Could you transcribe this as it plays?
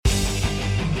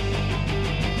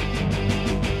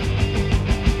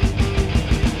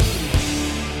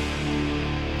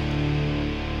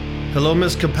Hello,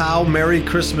 Ms. Kapow. Merry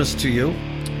Christmas to you.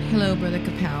 Hello, Brother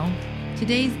Kapow.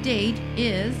 Today's date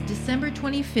is December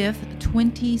 25th,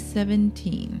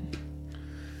 2017.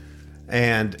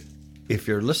 And if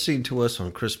you're listening to us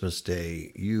on Christmas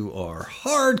Day, you are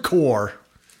hardcore.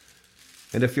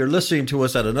 And if you're listening to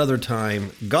us at another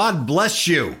time, God bless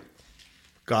you.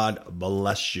 God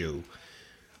bless you.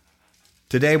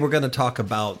 Today we're going to talk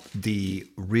about the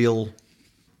real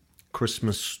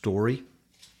Christmas story.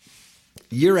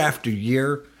 Year after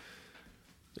year,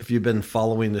 if you've been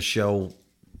following the show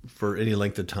for any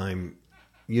length of time,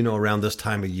 you know around this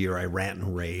time of year I rant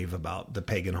and rave about the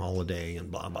pagan holiday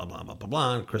and blah, blah, blah, blah, blah,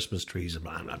 blah, and Christmas trees and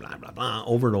blah, blah, blah, blah, blah,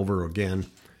 over and over again.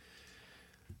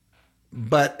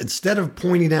 But instead of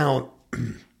pointing out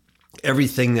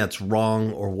everything that's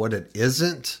wrong or what it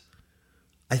isn't,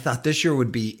 I thought this year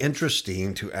would be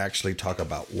interesting to actually talk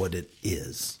about what it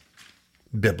is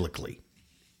biblically.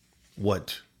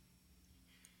 What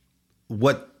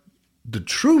the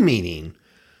true meaning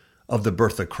of the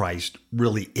birth of Christ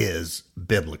really is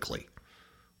biblically.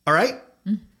 All right?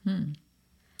 Mm-hmm.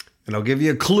 And I'll give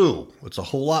you a clue. It's a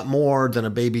whole lot more than a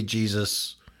baby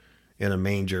Jesus in a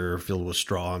manger filled with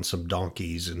straw and some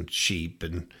donkeys and sheep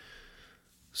and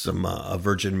some a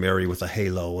Virgin Mary with a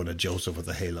halo and a Joseph with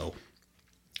a halo.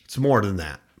 It's more than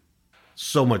that.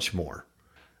 So much more.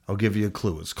 I'll give you a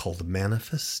clue. It's called the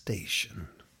manifestation.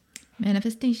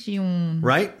 Manifestation.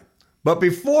 Right? But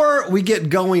before we get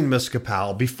going, Ms.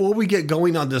 Kapow, before we get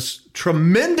going on this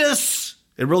tremendous,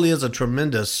 it really is a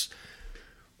tremendous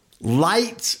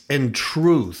light and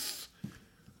truth,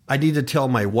 I need to tell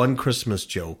my one Christmas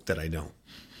joke that I know.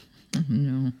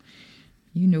 No.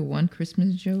 You know one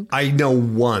Christmas joke? I know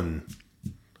one.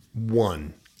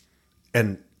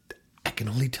 And I can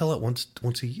only tell it once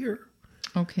a year.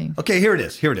 Okay. Okay, here it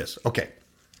is. Okay.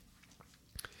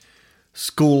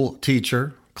 School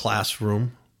teacher,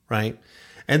 classroom, right?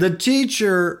 And the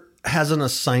teacher has an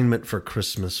assignment for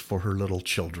Christmas for her little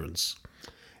children's.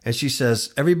 And she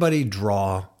says, everybody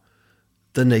draw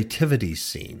the nativity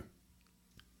scene.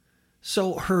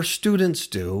 So her students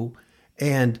do.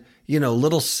 And,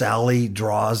 little Sally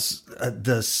draws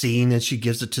the scene and she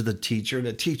gives it to the teacher. And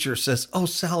the teacher says, oh,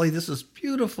 Sally, this is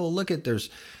beautiful. Look at, there's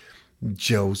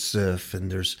Joseph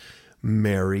and there's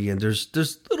Mary and there's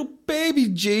little baby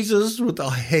Jesus with a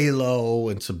halo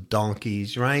and some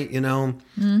donkeys, right?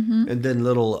 Mm-hmm. And then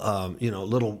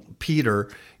little Peter,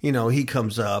 he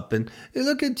comes up and hey,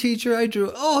 look at teacher, I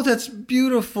drew. Oh, that's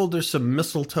beautiful. There's some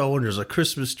mistletoe and there's a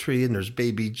Christmas tree and there's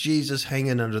baby Jesus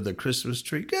hanging under the Christmas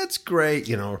tree. That's great,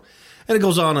 and it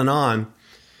goes on and on.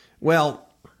 Well,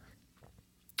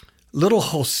 little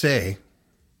Jose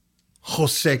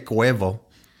Cuervo,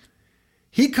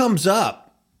 he comes up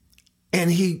and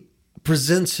he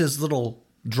presents his little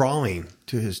drawing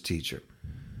to his teacher.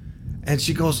 And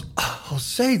she goes, oh,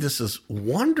 Jose, this is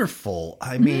wonderful.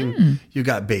 I mean, you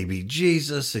got baby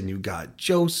Jesus and you got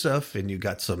Joseph and you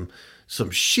got some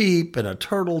sheep and a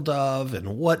turtle dove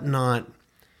and whatnot.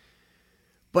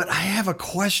 But I have a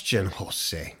question,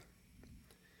 Jose.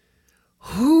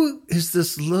 Who is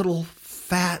this little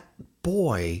fat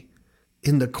boy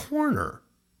in the corner?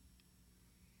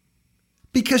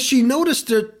 Because she noticed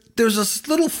that there's this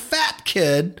little fat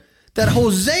kid that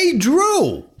Jose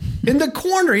drew in the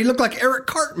corner. He looked like Eric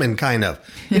Cartman, kind of.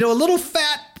 A little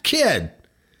fat kid.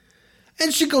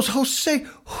 And she goes, Jose,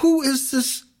 who is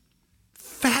this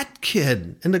fat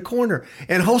kid in the corner?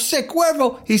 And Jose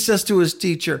Cuervo, he says to his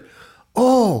teacher,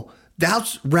 oh,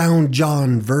 that's Round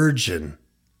John Virgin.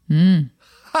 Round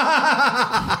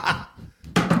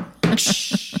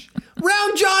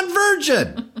John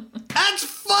Virgin. That's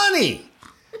funny.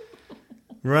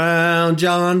 Round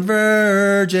John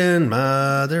Virgin,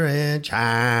 mother and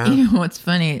child. You know what's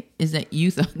funny is that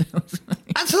you thought that was funny.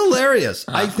 That's hilarious.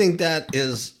 I think that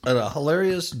is a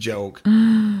hilarious joke.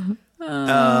 And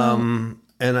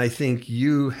I think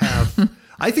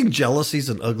I think jealousy is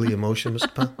an ugly emotion,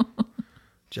 Mr. Pell.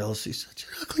 Jealousy is such an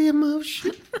ugly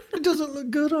emotion. It doesn't look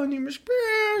good on you, Mr.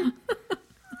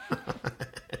 Pell.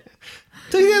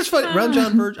 Do you think that's funny? Round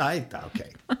John Virgin? Okay.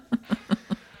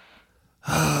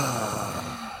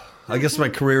 I guess my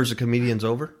career as a comedian's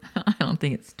over. I don't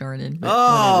think it started.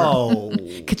 Oh.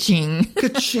 Ka-ching.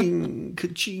 Ka-ching.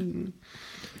 Ka-ching.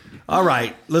 All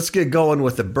right. Let's get going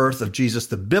with the birth of Jesus,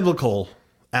 the biblical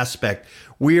aspect.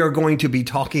 We are going to be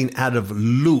talking out of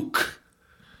Luke.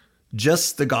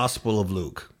 Just the Gospel of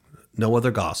Luke. No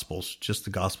other Gospels. Just the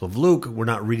Gospel of Luke. We're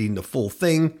not reading the full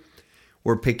thing.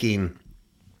 We're picking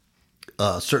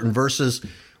certain verses.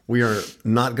 We are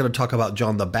not going to talk about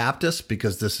John the Baptist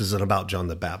because this isn't about John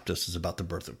the Baptist. It's about the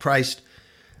birth of Christ.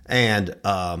 And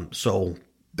so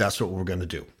that's what we're going to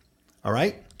do. All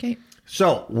right? Okay.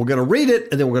 So we're going to read it,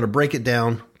 and then we're going to break it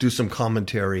down, do some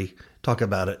commentary, talk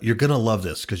about it. You're going to love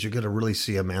this because you're going to really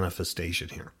see a manifestation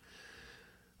here.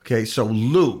 Okay, so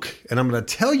Luke, and I'm going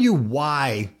to tell you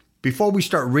why, before we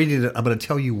start reading it, I'm going to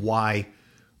tell you why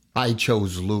I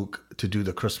chose Luke to do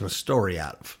the Christmas story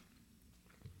out of.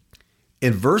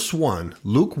 In verse 1,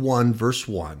 Luke 1, verse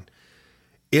 1,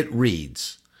 it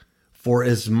reads, "For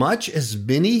as much as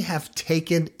many have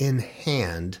taken in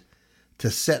hand to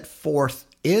set forth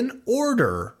in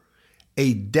order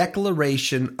a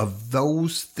declaration of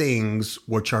those things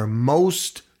which are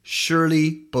most surely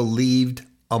believed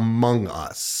among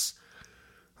us."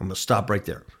 I'm going to stop right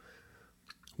there.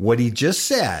 What he just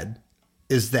said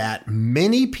is that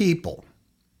many people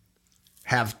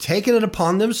have taken it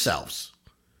upon themselves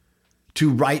to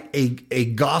write a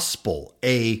gospel,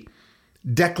 a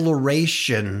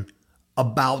declaration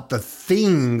about the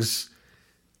things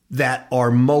that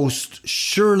are most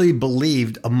surely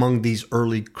believed among these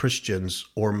early Christians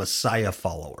or Messiah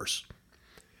followers.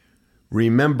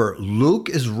 Remember, Luke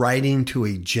is writing to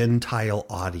a Gentile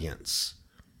audience.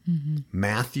 Mm-hmm.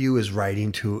 Matthew is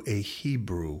writing to a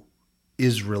Hebrew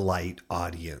Israelite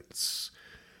audience.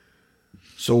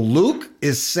 So Luke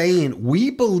is saying,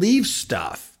 we believe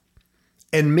stuff,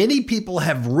 and many people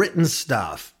have written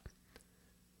stuff,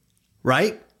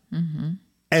 right? Mm-hmm.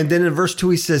 And then in verse 2,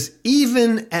 he says,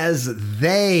 even as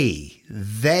they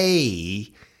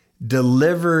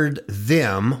delivered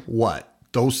them, what?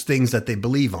 Those things that they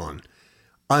believe on,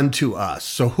 unto us.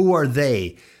 So who are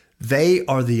they? They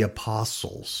are the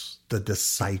apostles, the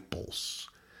disciples.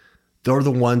 They're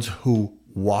the ones who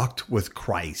walked with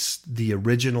Christ. The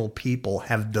original people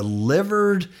have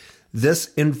delivered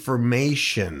this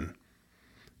information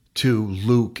to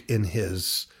Luke and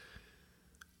his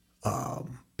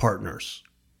partners.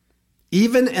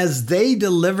 Even as they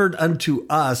delivered unto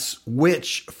us,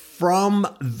 which from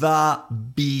the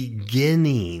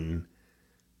beginning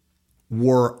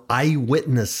were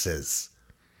eyewitnesses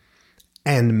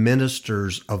and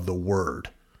ministers of the word.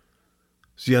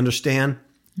 So you understand?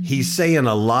 Mm-hmm. He's saying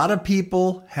a lot of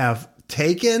people have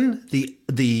taken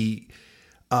the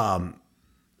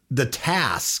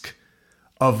task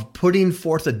of putting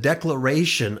forth a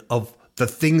declaration of the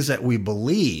things that we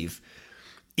believe,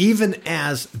 even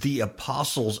as the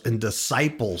apostles and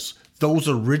disciples, those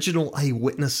original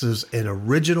eyewitnesses and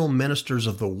original ministers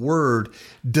of the word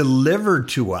delivered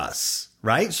to us,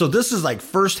 right? So this is like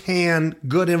firsthand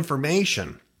good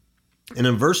information. And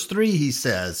in verse 3, he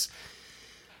says,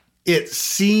 "It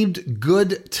seemed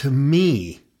good to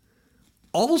me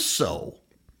also."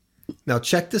 Now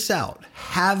check this out.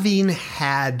 "Having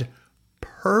had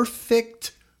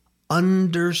perfect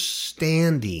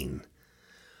understanding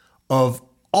of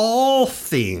all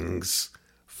things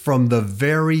from the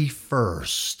very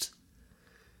first."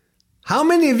 How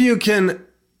many of you can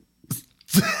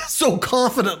so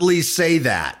confidently say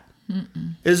that?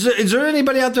 Is there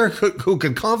anybody out there who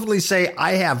can confidently say,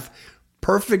 I have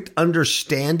perfect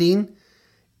understanding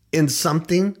in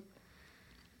something?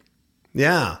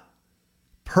 Yeah.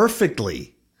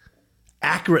 Perfectly,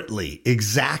 accurately,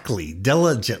 exactly,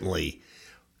 diligently.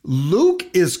 Luke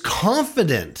is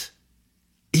confident.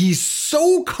 He's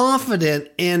so confident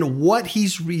in what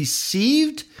he's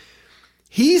received.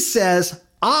 He says,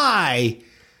 I,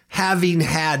 having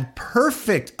had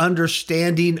perfect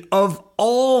understanding of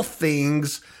all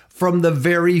things from the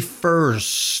very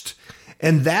first.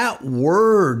 And that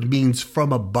word means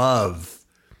from above,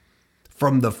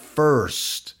 from the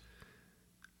first.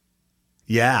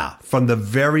 Yeah, from the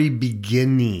very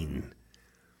beginning.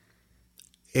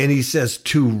 And he says,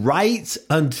 to write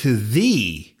unto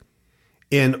thee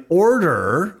in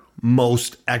order,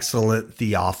 most excellent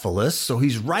Theophilus. So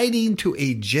he's writing to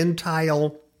a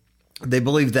Gentile. They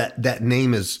believe that that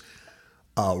name is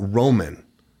Roman,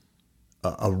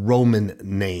 a Roman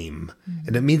name. Mm-hmm.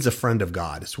 And it means a friend of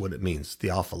God is what it means.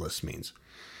 Theophilus means.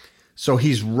 So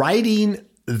he's writing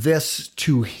this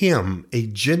to him, a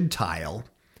Gentile.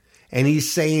 And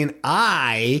he's saying,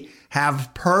 I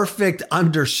have perfect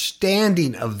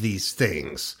understanding of these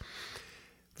things.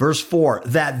 Verse 4,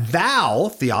 that thou,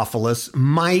 Theophilus,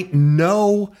 might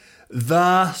know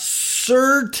the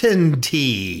certainty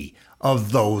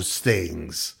of those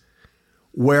things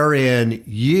wherein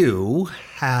you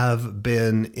have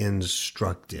been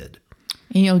instructed.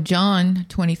 And John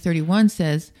 20:31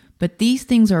 says, but these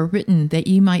things are written that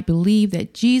ye might believe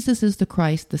that Jesus is the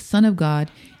Christ, the Son of God,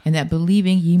 and that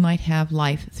believing ye might have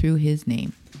life through his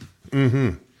name.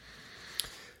 Mm-hmm.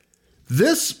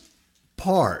 This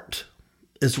part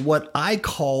is what I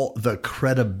call the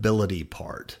credibility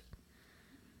part.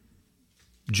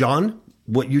 John,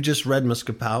 what you just read, Ms.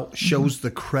 Kapow, shows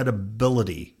the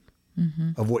credibility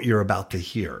of what you're about to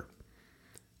hear.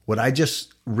 What I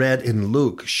just read in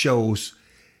Luke shows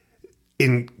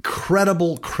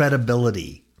incredible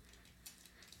credibility.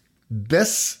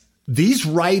 These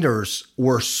writers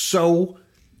were so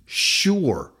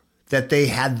sure that they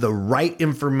had the right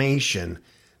information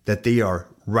that they are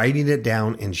writing it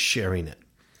down and sharing it.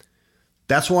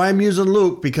 That's why I'm using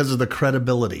Luke, because of the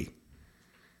credibility.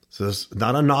 So it's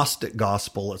not a Gnostic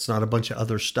gospel. It's not a bunch of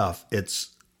other stuff.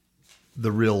 It's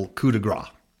the real coup de grace,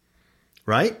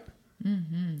 right?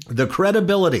 Mm-hmm. The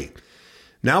credibility.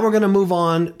 Now we're going to move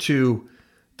on to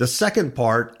the second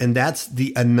part, and that's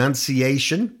the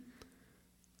Annunciation.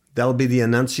 That will be the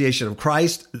Annunciation of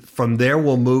Christ. From there,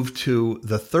 we'll move to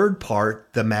the third part,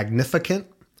 the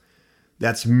Magnificat.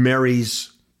 That's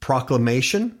Mary's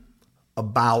proclamation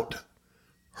about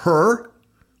her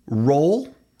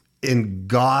role in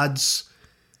God's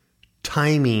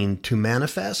timing to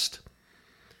manifest.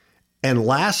 And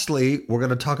lastly, we're going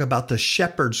to talk about the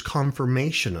shepherd's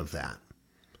confirmation of that.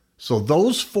 So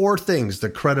those four things, the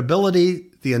credibility,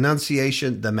 the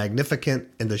Annunciation, the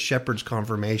Magnificat, and the shepherd's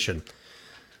confirmation.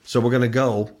 So we're going to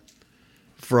go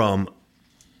from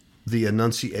the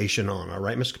Annunciation on. All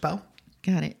right, Ms. Kapow?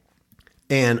 Got it.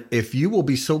 And if you will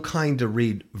be so kind to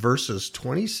read verses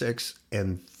 26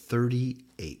 and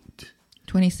 38.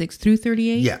 26 through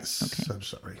 38? Yes. Okay. I'm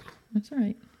sorry. That's all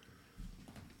right.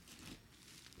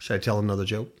 Should I tell another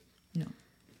joke? No.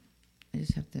 I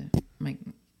just have to...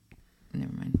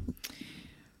 Never mind.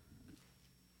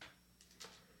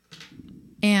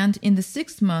 And in the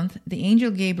 6th month, the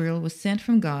angel Gabriel was sent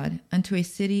from God unto a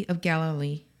city of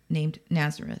Galilee named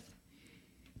Nazareth,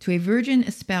 to a virgin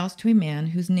espoused to a man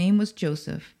whose name was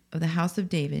Joseph, of the house of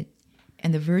David,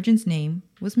 and the virgin's name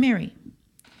was Mary.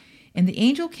 And the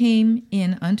angel came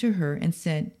in unto her and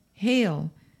said,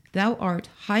 Hail, thou art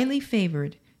highly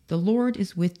favored, the Lord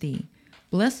is with thee.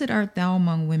 Blessed art thou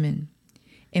among women.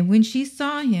 And when she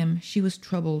saw him, she was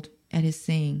troubled at his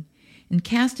saying, and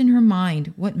cast in her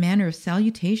mind what manner of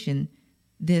salutation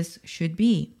this should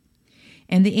be.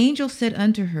 And the angel said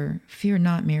unto her, Fear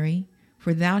not, Mary,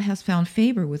 for thou hast found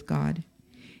favor with God.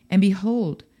 And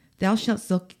behold, thou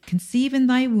shalt conceive in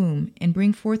thy womb, and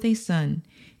bring forth a son,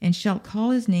 and shalt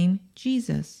call his name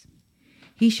Jesus.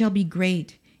 He shall be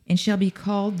great, and shall be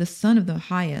called the Son of the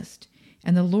Highest.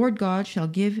 And the Lord God shall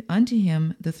give unto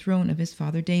him the throne of his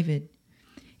father David.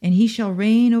 And he shall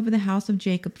reign over the house of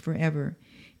Jacob forever,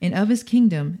 and of his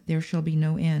kingdom there shall be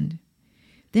no end.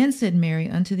 Then said Mary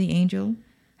unto the angel,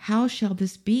 How shall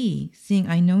this be, seeing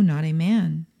I know not a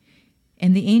man?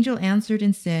 And the angel answered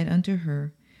and said unto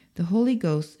her, The Holy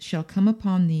Ghost shall come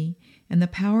upon thee, and the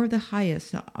power of the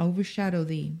Highest shall overshadow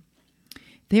thee.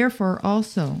 Therefore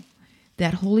also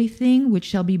that holy thing which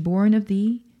shall be born of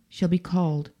thee shall be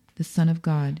called the Son of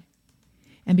God.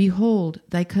 And behold,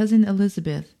 thy cousin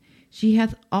Elizabeth, she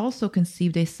hath also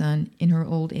conceived a son in her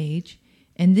old age,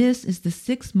 and this is the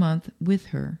 6th month with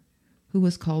her, who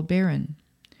was called barren.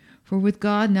 For with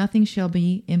God nothing shall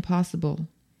be impossible.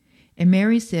 And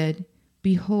Mary said,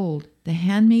 Behold, the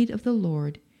handmaid of the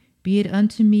Lord, be it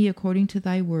unto me according to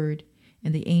thy word.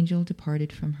 And the angel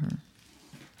departed from her.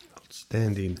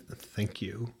 Outstanding. Thank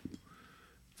you.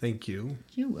 Thank you.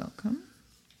 You're welcome.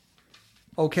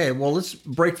 Okay, well, let's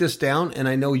break this down. And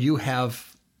I know you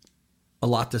have a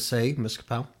lot to say, Ms.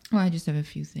 Kapow. Well, I just have a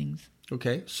few things.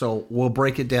 Okay, so we'll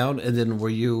break it down, and then were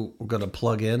you going to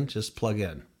plug in? Just plug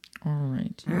in. All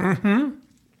right. Mm-hmm.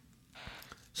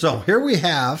 So here we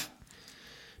have,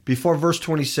 before verse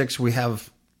 26, we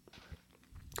have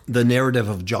the narrative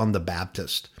of John the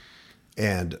Baptist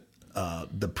and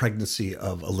the pregnancy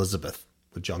of Elizabeth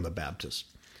with John the Baptist.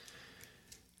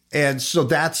 And so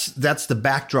that's the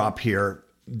backdrop here.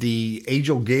 The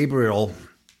angel Gabriel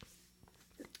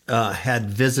had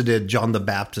visited John the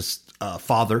Baptist's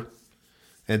father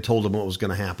and told him what was going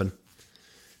to happen.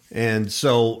 And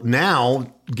so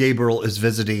now Gabriel is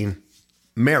visiting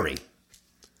Mary,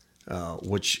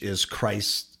 which is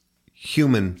Christ's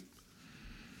human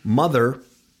mother,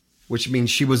 which means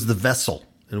she was the vessel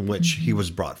in which he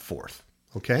was brought forth.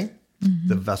 Okay? Mm-hmm.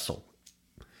 The vessel.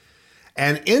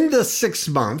 And in the 6th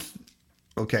month,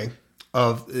 okay,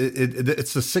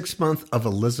 it's the 6th month of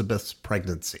Elizabeth's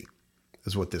pregnancy,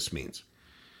 is what this means.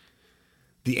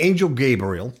 The angel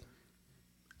Gabriel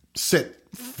sent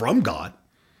from God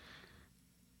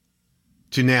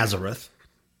to Nazareth,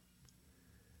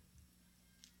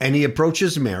 and he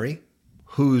approaches Mary,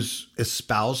 who's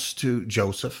espoused to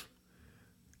Joseph,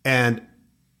 and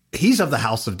he's of the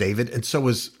house of David, and so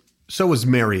is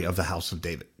Mary of the house of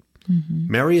David.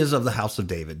 Mm-hmm. Mary is of the house of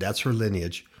David. That's her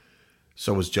lineage.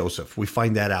 So is Joseph. We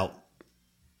find that out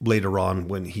later on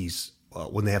when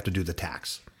they have to do the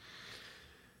tax.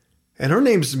 And her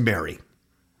name's Mary.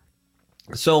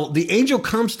 So the angel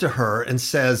comes to her and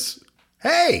says,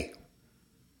 hey,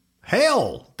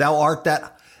 hail,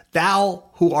 thou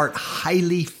who art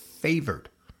highly favored.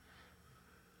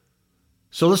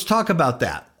 So let's talk about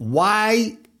that.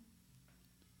 Why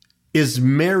is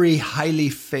Mary highly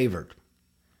favored?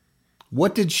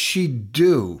 What did she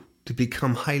do to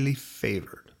become highly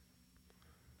favored?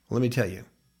 Let me tell you.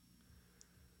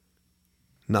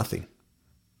 Nothing.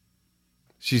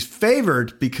 She's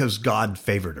favored because God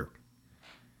favored her.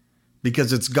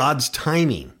 Because it's God's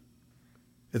timing.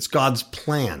 It's God's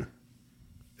plan.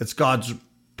 It's God's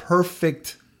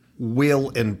perfect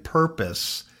will and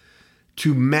purpose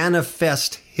to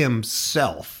manifest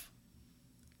himself,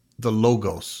 the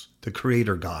Logos, the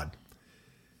Creator God,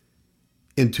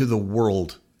 into the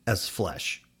world as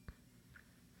flesh.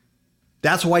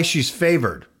 That's why she's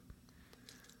favored.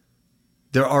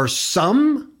 There are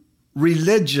some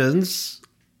religions,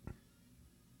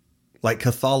 like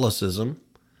Catholicism,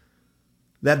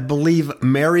 that believe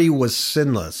Mary was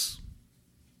sinless,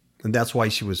 and that's why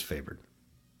she was favored.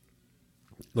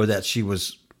 Or that she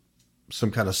was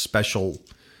some kind of special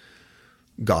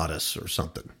goddess or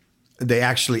something. They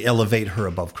actually elevate her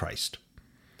above Christ.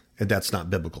 And that's not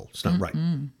biblical. It's not right.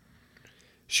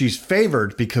 She's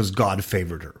favored because God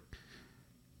favored her.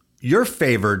 You're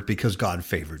favored because God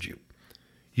favored you.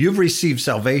 You've received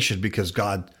salvation because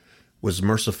God was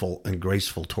merciful and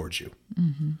graceful towards you.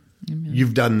 Mm-hmm.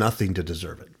 You've done nothing to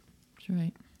deserve it. That's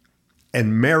right.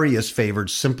 And Mary is favored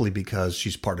simply because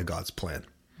she's part of God's plan.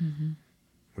 Mm-hmm.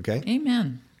 Okay?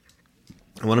 Amen.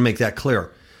 I want to make that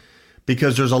clear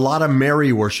because there's a lot of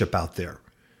Mary worship out there.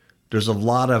 There's a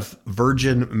lot of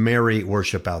Virgin Mary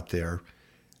worship out there.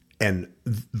 And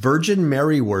Virgin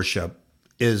Mary worship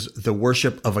is the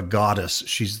worship of a goddess.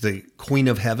 She's the Queen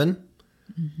of Heaven,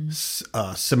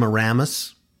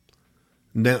 Semiramis,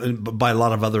 by a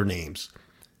lot of other names.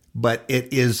 But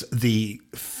it is the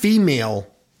female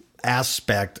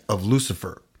aspect of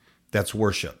Lucifer that's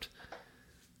worshipped.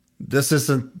 This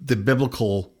isn't the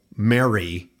biblical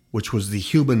Mary, which was the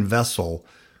human vessel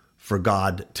for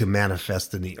God to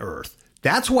manifest in the earth.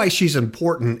 That's why she's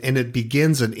important, and it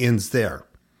begins and ends there.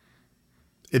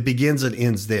 It begins and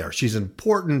ends there. She's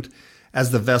important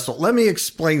as the vessel. Let me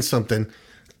explain something,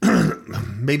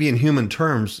 maybe in human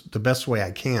terms, the best way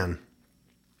I can.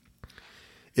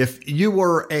 If you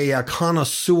were a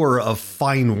connoisseur of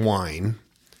fine wine,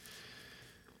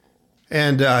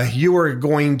 and you were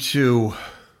going to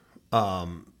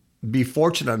be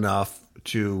fortunate enough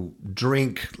to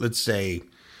drink, let's say,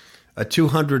 a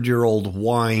 200-year-old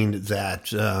wine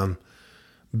that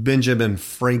Benjamin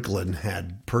Franklin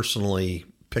had personally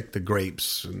picked the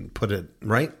grapes and put it,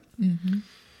 right? Mm-hmm.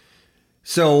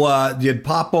 So you'd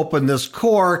pop open this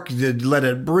cork, you'd let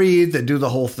it breathe, they'd do the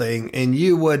whole thing, and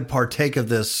you would partake of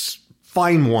this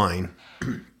fine wine.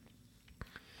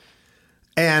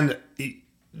 And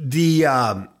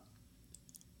the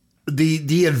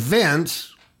event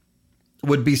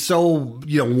would be so,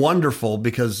 wonderful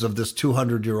because of this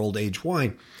 200-year-old age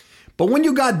wine. But when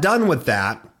you got done with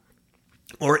that,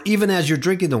 or even as you're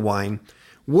drinking the wine,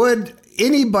 would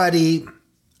anybody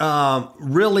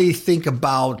really think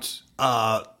about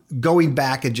going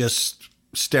back and just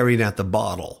staring at the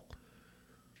bottle?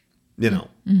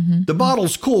 The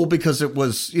bottle's cool because it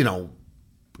was,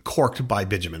 corked by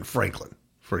Benjamin Franklin,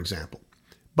 for example.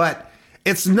 But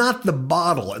it's not the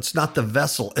bottle. It's not the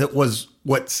vessel. It was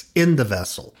what's in the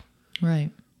vessel.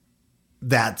 Right.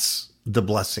 That's the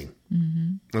blessing.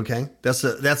 Mm-hmm. Okay? That's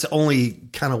the only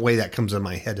kind of way that comes in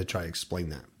my head to try to explain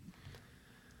that.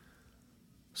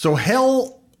 So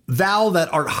hail thou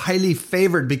that art highly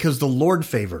favored, because the Lord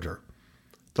favored her.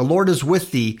 The Lord is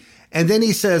with thee. And then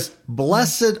he says,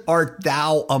 blessed art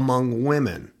thou among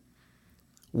women.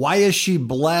 Why is she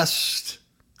blessed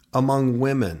among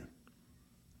women?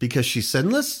 Because she's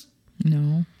sinless?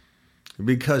 No.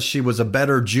 Because she was a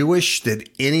better Jewish than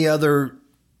any other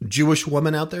Jewish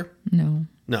woman out there? No.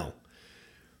 No.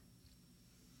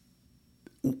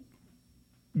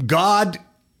 God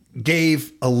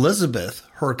gave Elizabeth,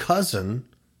 her cousin,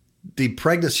 the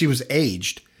pregnancy. She was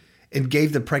aged, and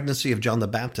gave the pregnancy of John the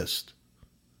Baptist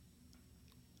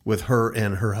with her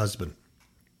and her husband.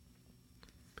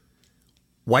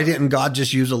 Why didn't God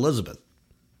just use Elizabeth?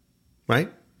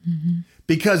 Right? Mm-hmm.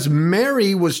 Because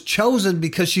Mary was chosen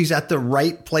because she's at the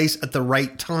right place at the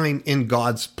right time in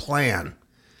God's plan.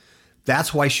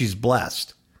 That's why she's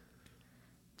blessed.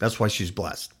 That's why she's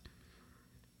blessed.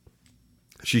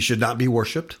 She should not be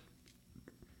worshiped.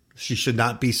 She should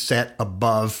not be set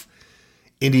above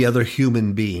any other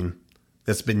human being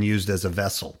that's been used as a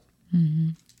vessel.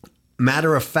 Mm-hmm.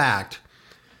 Matter of fact,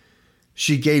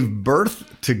 She gave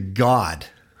birth to God,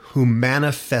 who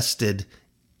manifested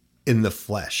in the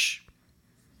flesh.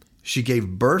 She gave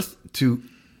birth to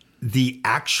the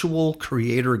actual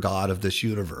creator God of this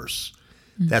universe.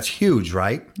 That's huge,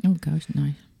 right? Oh, gosh,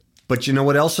 nice. But you know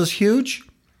what else is huge?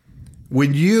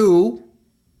 When you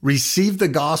receive the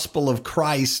gospel of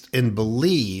Christ and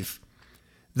believe,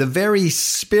 the very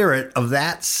spirit of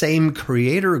that same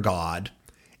creator God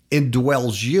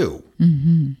indwells you.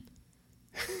 Mm-hmm.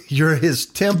 You're his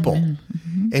temple,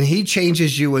 and he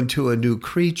changes you into a new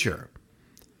creature.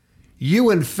 You,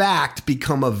 in fact,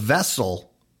 become a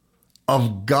vessel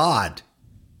of God,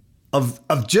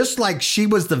 of just like she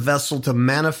was the vessel to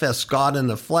manifest God in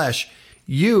the flesh.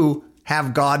 You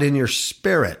have God in your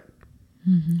spirit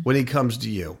when he comes to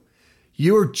you.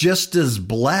 You're just as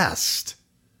blessed.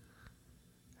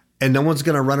 And no one's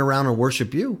going to run around and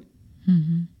worship you.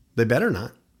 Mm-hmm. They better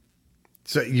not.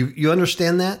 So you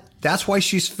understand that? That's why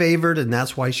she's favored, and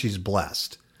that's why she's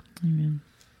blessed. Amen.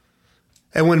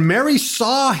 And when Mary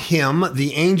saw him,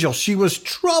 the angel, she was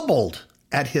troubled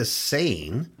at his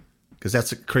saying, because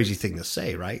that's a crazy thing to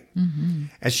say, right? Mm-hmm.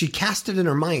 And she cast it in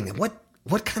her mind.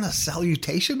 What kind of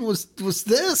salutation was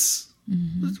this?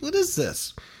 Mm-hmm. What is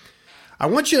this? I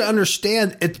want you to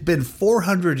understand it's been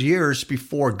 400 years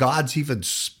before God's even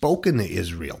spoken to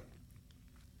Israel.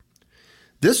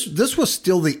 This was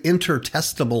still the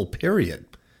intertestamental period.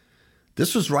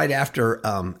 This was right after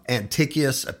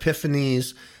Antiochus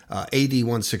Epiphanes, AD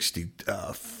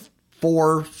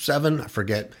 164, 7, I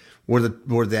forget,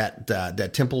 where that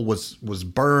temple was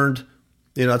burned.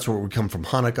 You know, that's where we come from,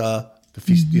 Hanukkah, the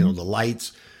feast, you know, the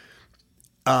lights.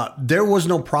 There was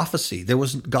no prophecy.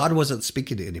 God wasn't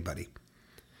speaking to anybody.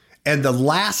 And the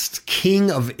last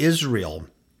king of Israel,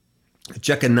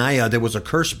 Jeconiah, there was a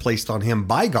curse placed on him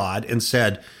by God and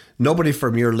said, nobody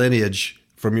from your lineage,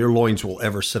 from your loins will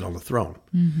ever sit on the throne.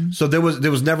 Mm-hmm. So there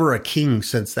was never a king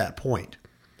since that point.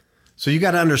 So you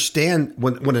got to understand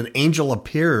when an angel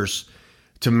appears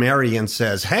to Mary and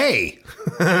says, hey,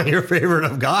 you're favorite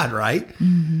of God, right?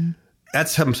 Mm-hmm.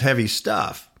 That's some heavy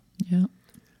stuff. Yeah.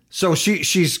 So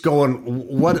she's going,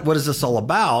 what is this all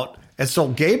about? And so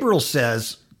Gabriel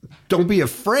says, don't be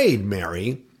afraid,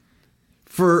 Mary,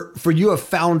 for you have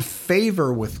found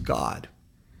favor with God.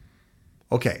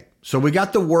 Okay, so we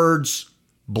got the words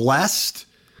blessed.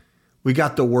 We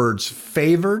got the words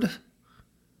favored.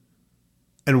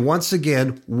 And once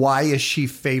again, why is she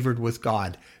favored with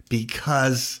God?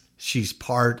 Because she's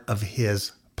part of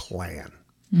his plan.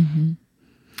 Mm-hmm.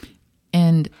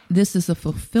 And this is a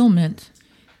fulfillment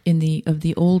of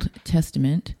the Old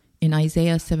Testament. In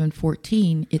Isaiah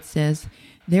 7:14, it says,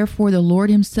 therefore the Lord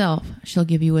himself shall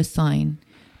give you a sign.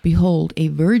 Behold, a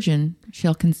virgin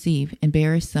shall conceive and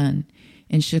bear a son,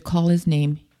 and shall call his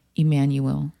name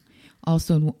Emmanuel.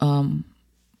 Also, Psalm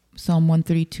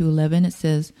 132:11, it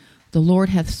says, the Lord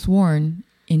hath sworn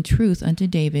in truth unto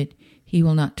David, he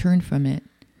will not turn from it.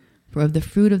 For of the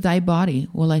fruit of thy body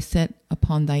will I set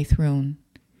upon thy throne.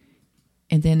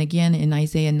 And then again in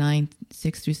Isaiah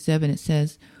 9:6-7, it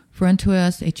says, for unto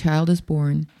us a child is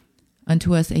born,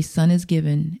 unto us a son is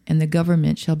given, and the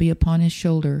government shall be upon his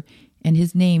shoulder, and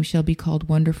his name shall be called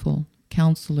Wonderful,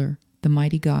 Counselor, the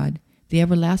Mighty God, the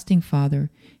Everlasting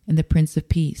Father, and the Prince of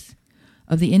Peace.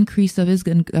 Of the increase of his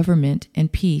government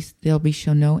and peace there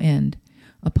shall no end,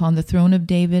 upon the throne of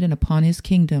David and upon his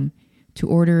kingdom, to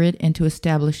order it and to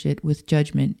establish it with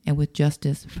judgment and with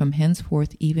justice from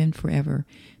henceforth even forever.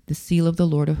 The seal of the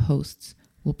Lord of hosts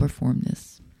will perform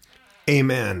this.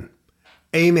 Amen.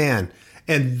 Amen.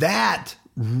 And that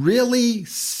really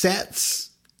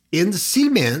sets in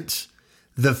cement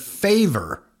the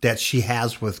favor that she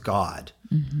has with God.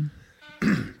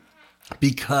 Mm-hmm.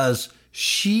 Because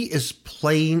she is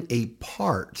playing a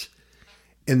part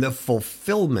in the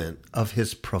fulfillment of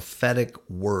his prophetic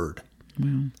word.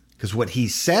 Because what he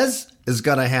says is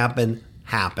going to happen,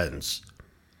 happens.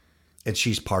 And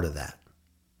she's part of that.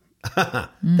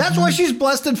 Mm-hmm. That's why she's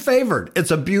blessed and favored.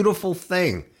 It's a beautiful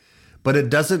thing. But it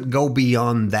doesn't go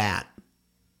beyond that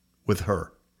with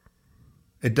her.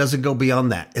 It doesn't go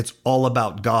beyond that. It's all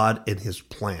about God and his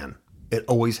plan. It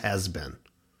always has been.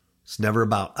 It's never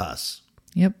about us.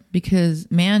 Yep, because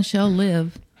man shall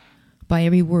live by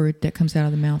every word that comes out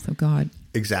of the mouth of God.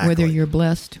 Exactly. Whether you're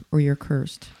blessed or you're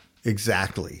cursed.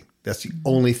 Exactly. That's the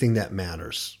only thing that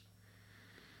matters.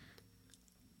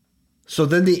 So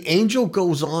then the angel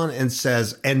goes on and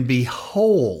says, and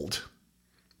behold,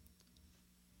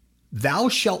 thou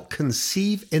shalt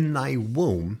conceive in thy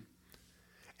womb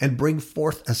and bring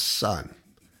forth a son,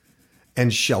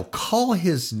 and shall call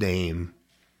his name,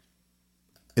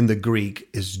 in the Greek,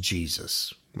 is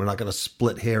Jesus. We're not going to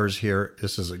split hairs here.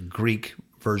 This is a Greek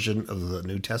version of the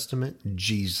New Testament,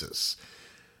 Jesus.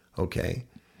 Okay.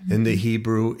 In the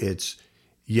Hebrew, it's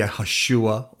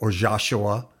Yehoshua or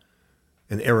Joshua.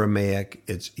 In Aramaic,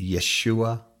 it's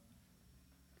Yeshua.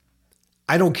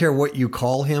 I don't care what you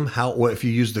call him, if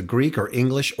you use the Greek or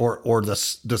English or the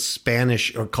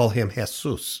Spanish, or call him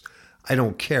Jesus. I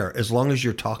don't care, as long as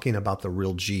you're talking about the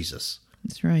real Jesus.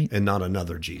 That's right. And not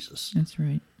another Jesus. That's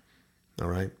right. All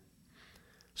right.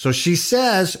 So she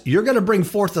says, you're going to bring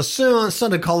forth a son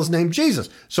to call his name Jesus.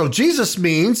 So Jesus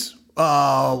means,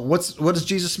 what does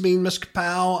Jesus mean, Miss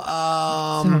Kapow?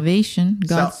 Salvation.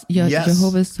 Yes.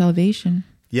 Jehovah's salvation.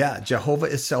 Yeah, Jehovah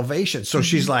is salvation. So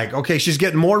she's like, okay, she's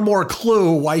getting more and more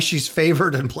clue why she's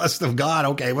favored and blessed of God.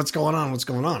 Okay, what's going on? What's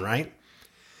going on, right?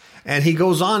 And he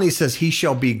goes on, he says, he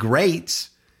shall be great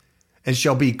and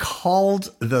shall be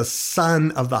called the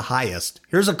Son of the Highest.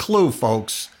 Here's a clue,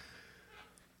 folks.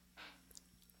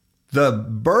 The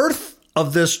birth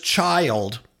of this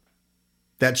child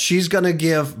that she's going to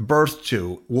give birth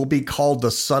to will be called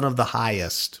the Son of the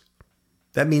Highest.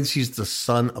 That means he's the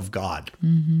Son of God.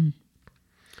 Mm-hmm.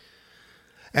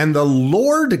 And the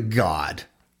Lord God,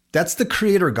 that's the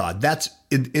creator God. That's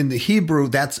in the Hebrew,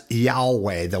 that's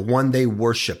Yahweh, the one they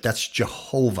worship. That's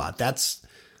Jehovah. That's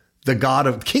the God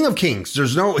of King of Kings.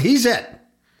 He's it.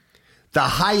 The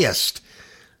highest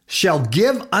shall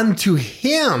give unto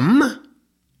him,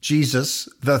 Jesus,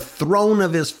 the throne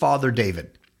of his father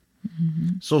David.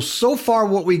 Mm-hmm. So far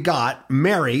what we got,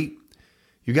 Mary,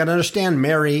 you got to understand,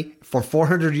 Mary, for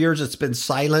 400 years, it's been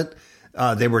silent.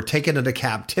 They were taken into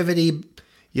captivity.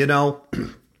 You know,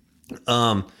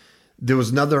 there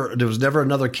was never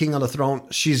another king on the throne.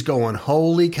 She's going,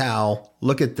 holy cow,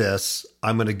 look at this.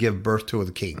 I'm going to give birth to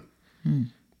a king.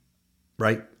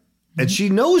 Right? And she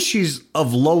knows she's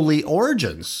of lowly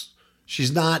origins.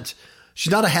 She's not a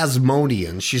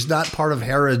Hasmonean. She's not part of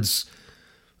Herod's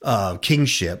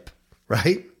kingship,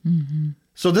 right? Mm-hmm.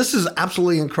 So this is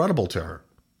absolutely incredible to her.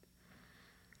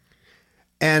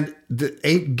 And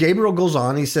Gabriel goes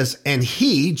on, he says, and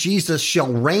he, Jesus,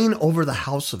 shall reign over the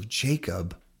house of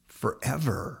Jacob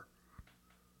forever.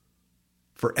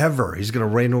 Forever. He's going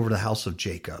to reign over the house of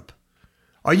Jacob.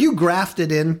 Are you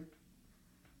grafted in?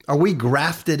 Are we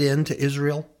grafted into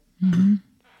Israel? Mm-hmm.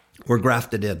 We're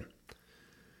grafted in.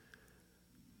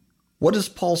 What does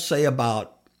Paul say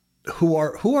about who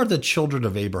are the children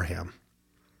of Abraham?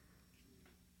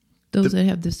 Those that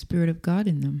have the Spirit of God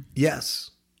in them. Yes.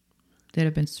 That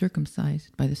have been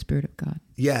circumcised by the Spirit of God.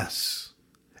 Yes.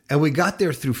 And we got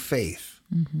there through faith.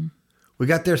 Mm-hmm. We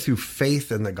got there through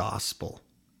faith in the gospel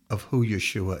of who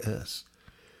Yeshua is.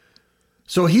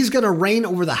 So he's going to reign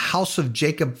over the house of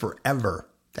Jacob forever.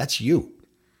 That's you.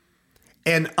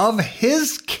 And of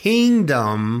his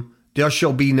kingdom, there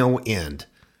shall be no end.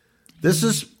 This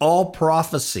is all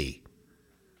prophecy.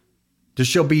 There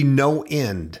shall be no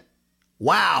end.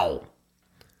 Wow.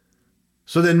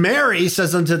 So then Mary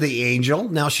says unto the angel,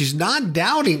 now she's not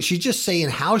doubting. She's just saying,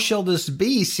 how shall this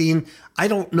be, seeing I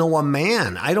don't know a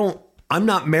man. I'm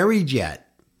not married yet.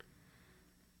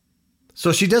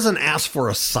 So she doesn't ask for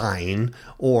a sign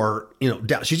or,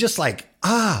 doubt. She's just like,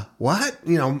 what?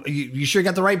 You sure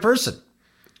got the right person.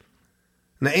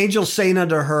 And the angel saying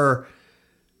unto her,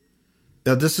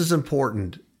 now this is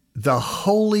important. The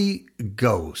Holy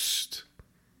Ghost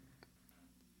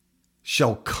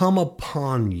shall come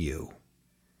upon you,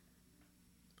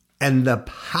 and the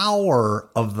power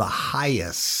of the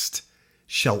highest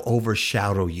shall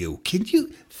overshadow you. Can you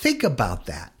think about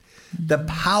that? Mm-hmm. The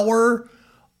power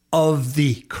of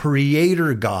the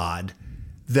Creator God,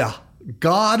 the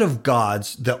God of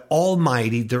gods, the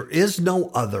Almighty, there is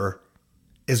no other,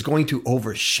 is going to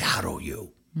overshadow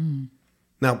you. Mm.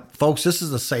 Now, folks, this is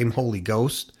the same Holy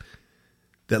Ghost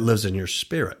that lives in your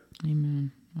spirit.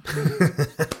 Amen.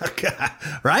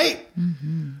 Right?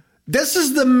 Mm-hmm. This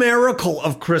is the miracle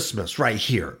of Christmas right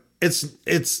here.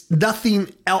 It's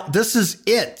nothing else. This is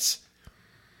it.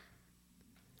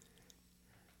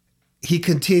 He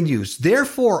continues,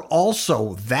 therefore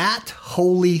also that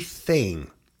holy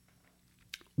thing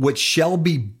which shall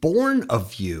be born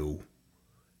of you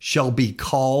shall be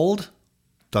called,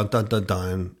 dun, dun, dun,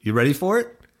 dun. You ready for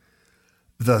it?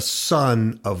 The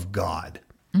Son of God.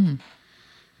 Mm.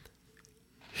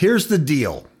 Here's the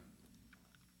deal.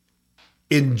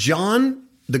 In John,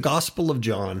 the Gospel of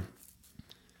John,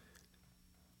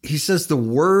 he says the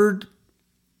Word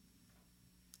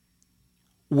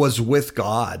was with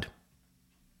God,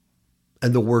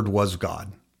 and the Word was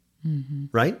God. Mm-hmm.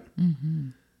 Right? Mm-hmm.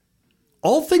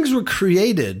 All things were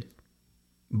created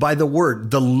by the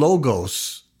Word, the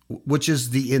Logos, which is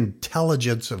the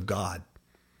intelligence of God.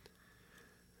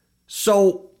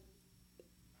 So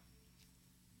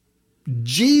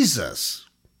Jesus,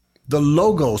 the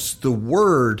Logos, the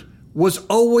Word, was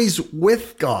always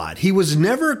with God. He was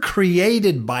never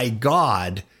created by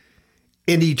God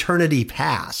in eternity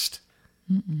past.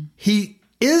 He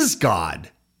is God,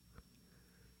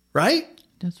 right?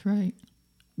 That's right.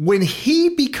 When he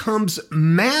becomes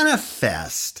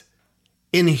manifest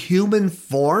in human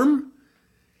form,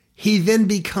 he then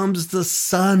becomes the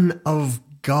Son of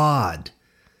God.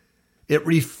 It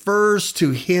refers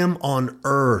to him on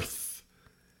earth,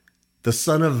 the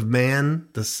Son of Man,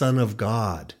 the Son of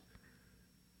God.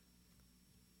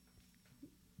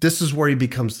 This is where he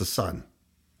becomes the Son.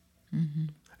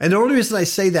 And the only reason I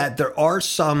say that, there are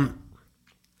some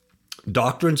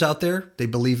doctrines out there. They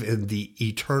believe in the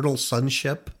eternal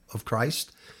sonship of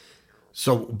Christ.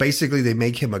 So basically they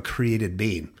make him a created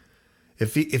being.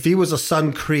 If he was a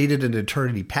son created in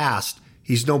eternity past,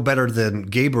 he's no better than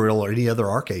Gabriel or any other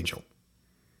archangel.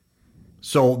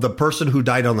 So the person who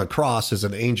died on the cross is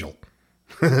an angel,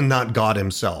 not God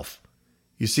himself.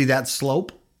 You see that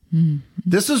slope?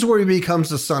 This is where he becomes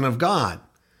the Son of God.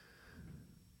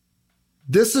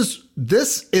 This is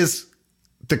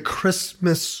the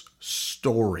Christmas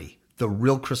story, the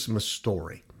real Christmas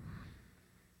story.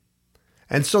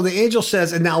 And so the angel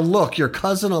says, and now look, your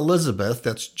cousin Elizabeth,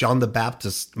 that's John the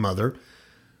Baptist's mother,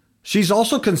 she's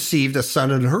also conceived a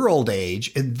son in her old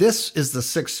age, and this is the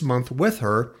 6th month with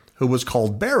her, who was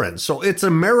called barren. So it's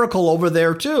a miracle over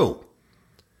there too.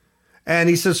 And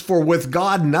he says, for with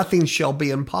God, nothing shall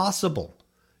be impossible.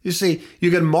 You see,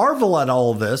 you can marvel at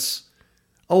all this.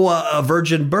 Oh, a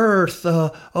virgin birth.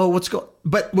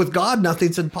 But with God,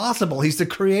 nothing's impossible. He's the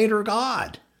creator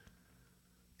God.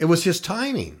 It was his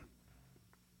timing.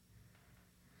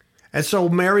 And so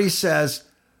Mary says,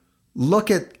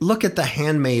 look at the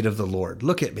handmaid of the Lord.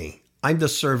 Look at me. I'm the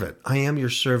servant. I am your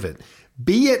servant.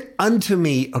 Be it unto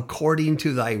me according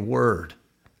to thy word.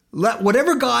 Let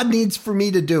whatever God needs for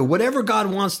me to do, whatever God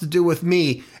wants to do with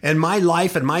me and my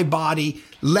life and my body,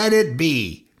 let it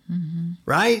be.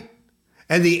 Right?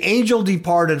 And the angel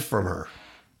departed from her.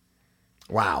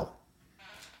 Wow.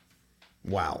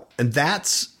 And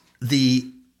that's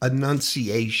the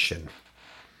Annunciation.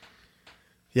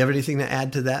 You have anything to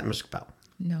add to that, Ms. Capel?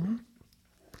 No.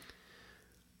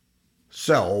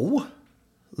 So,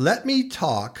 let me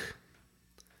talk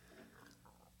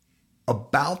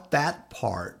about that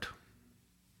part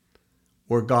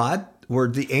where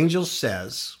the angel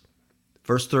says,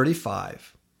 verse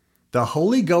 35, the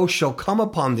Holy Ghost shall come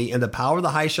upon thee, and the power of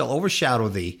the high shall overshadow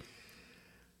thee.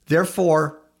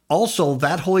 Therefore, also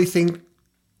that holy thing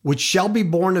which shall be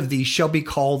born of thee shall be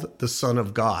called the Son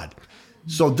of God.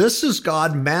 So this is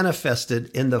God manifested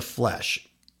in the flesh.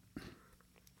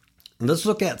 And let's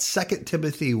look at 2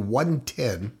 Timothy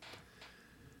 1:10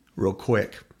 real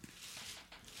quick.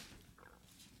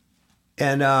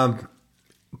 And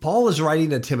Paul is writing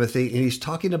to Timothy, and he's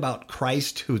talking about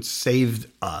Christ who saved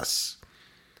us.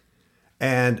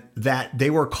 And that they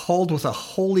were called with a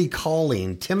holy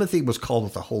calling. Timothy was called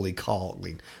with a holy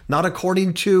calling, not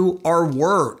according to our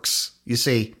works. You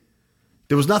see,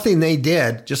 there was nothing they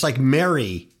did, just like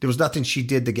Mary, there was nothing she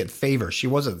did to get favor. She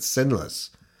wasn't sinless.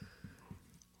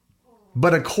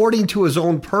 But according to his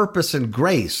own purpose and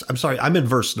grace. I'm sorry, I'm in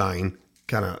verse 9,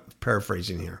 kind of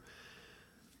paraphrasing here.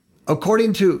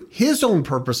 According to his own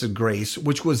purpose and grace,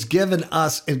 which was given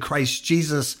us in Christ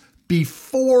Jesus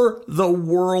before the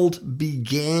world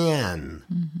began.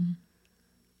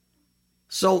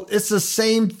 So it's the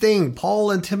same thing.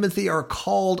 Paul and Timothy are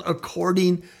called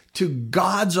according to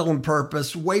God's own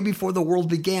purpose way before the world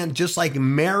began, just like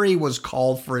Mary was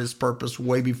called for his purpose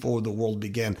way before the world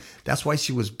began. That's why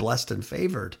she was blessed and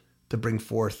favored to bring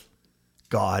forth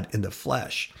God in the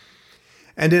flesh.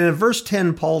 And then in verse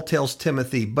 10, Paul tells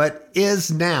Timothy, but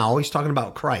is now, he's talking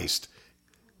about Christ,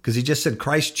 because he just said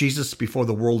Christ Jesus before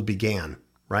the world began,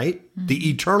 right? The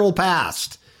eternal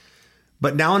past.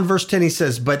 But now in verse 10, he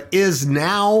says, but is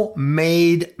now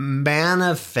made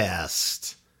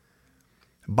manifest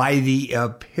by the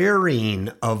appearing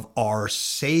of our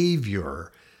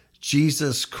Savior,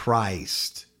 Jesus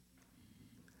Christ,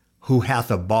 who hath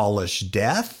abolished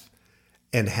death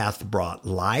and hath brought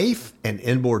life and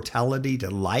immortality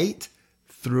to light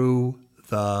through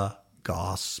the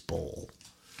gospel.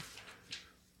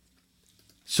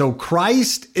 So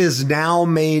Christ is now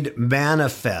made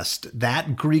manifest.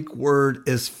 That Greek word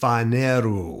is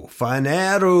phaneroo.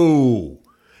 Phaneroo.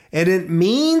 And it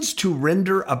means to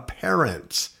render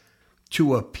apparent,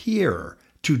 to appear,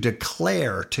 to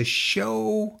declare, to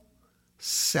show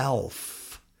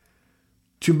self,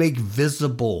 to make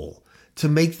visible, to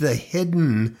make the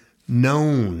hidden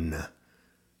known.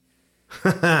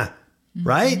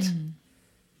 Right?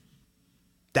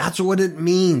 That's what it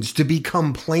means to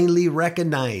become plainly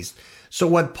recognized. So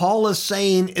what Paul is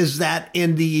saying is that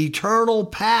in the eternal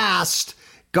past,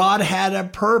 God had a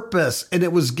purpose, and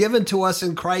it was given to us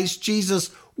in Christ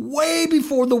Jesus way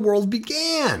before the world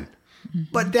began. Mm-hmm.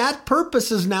 But that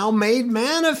purpose is now made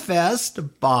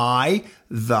manifest by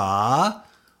the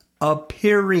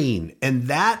appearing. And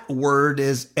that word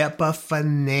is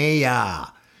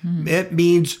epiphaneia. Mm-hmm. It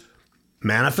means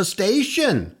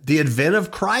manifestation, the advent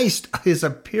of Christ, his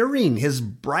appearing, his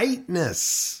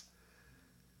brightness.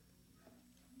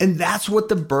 And that's what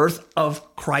the birth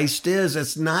of Christ is.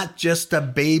 It's not just a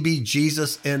baby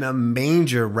Jesus in a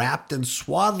manger wrapped in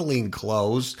swaddling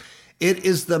clothes. It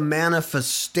is the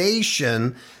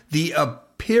manifestation, the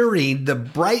appearing, the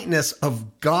brightness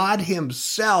of God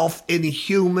himself in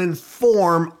human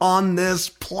form on this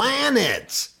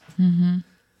planet. Mm-hmm.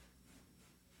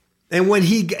 And when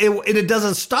it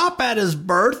doesn't stop at his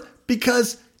birth,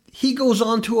 because he goes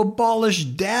on to abolish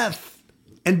death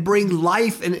and bring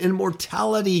life and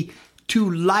immortality to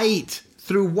light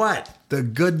through what? The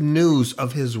good news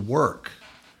of his work.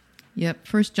 Yep.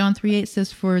 1 John 3:8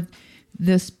 says, for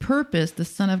this purpose, the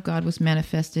Son of God was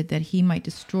manifested that he might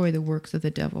destroy the works of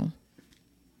the devil.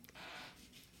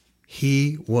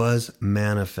 He was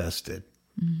manifested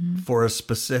for a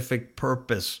specific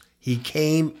purpose. He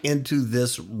came into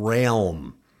this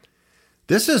realm.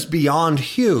 This is beyond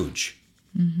huge.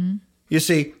 Mm-hmm. You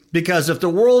see, because if the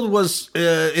world was,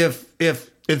 if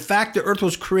in fact the earth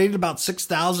was created about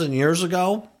 6,000 years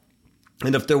ago,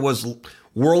 and if there was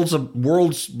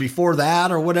worlds before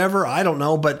that or whatever, I don't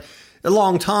know, but a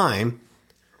long time.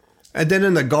 And then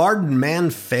in the garden, man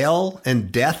fell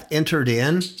and death entered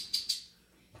in.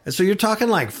 And so you're talking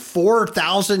like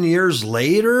 4,000 years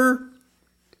later.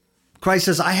 Christ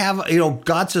says,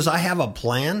 God says, I have a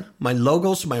plan. My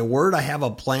logos, my word, I have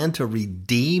a plan to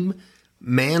redeem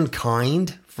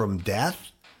mankind from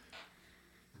death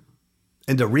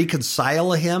and to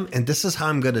reconcile him. And this is how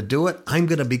I'm going to do it. I'm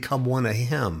going to become one of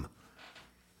him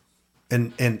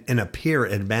and appear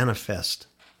and manifest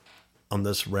on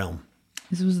this realm.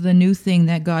 This was the new thing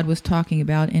that God was talking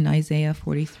about in Isaiah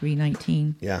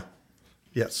 43:19. Yeah.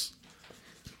 Yes.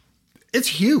 It's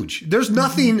huge. There's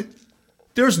nothing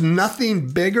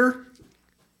bigger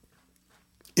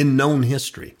in known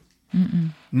history. Mm-mm.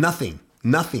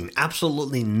 Nothing,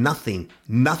 absolutely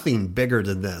nothing bigger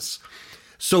than this.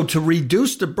 So to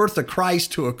reduce the birth of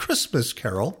Christ to a Christmas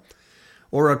carol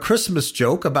or a Christmas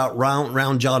joke about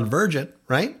round John Virgin,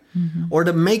 right? Mm-hmm. Or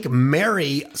to make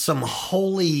Mary some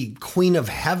holy queen of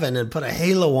heaven and put a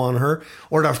halo on her,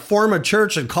 or to form a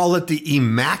church and call it the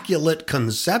Immaculate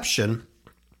Conception,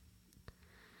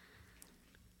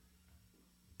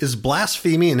 is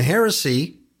blasphemy and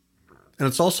heresy, and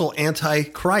it's also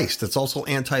anti-Christ. It's also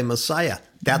anti-Messiah.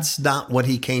 That's not what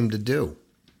he came to do.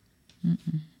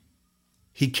 Mm-mm.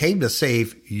 He came to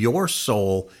save your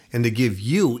soul and to give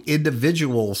you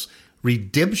individuals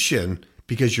redemption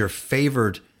because you're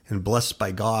favored and blessed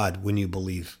by God when you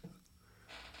believe.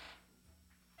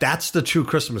 That's the true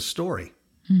Christmas story.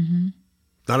 Mm-hmm.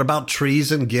 Not about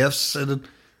trees and gifts and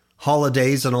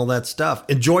holidays and all that stuff.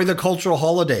 Enjoy the cultural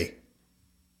holiday.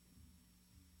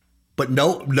 But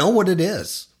know what it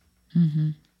is.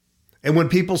 Mm-hmm. And when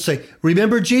people say,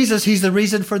 remember Jesus, he's the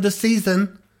reason for the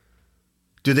season.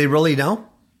 Do they really know?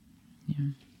 Yeah.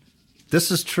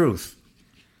 This is truth.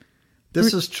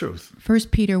 This is truth. 1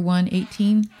 Peter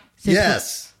 1:18 says,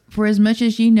 yes. For as much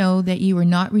as ye know that ye were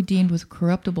not redeemed with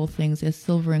corruptible things as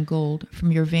silver and gold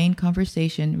from your vain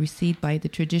conversation received by the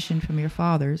tradition from your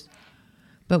fathers,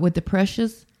 but with the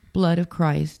precious blood of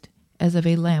Christ, as of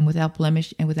a lamb without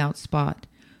blemish and without spot,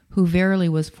 who verily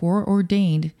was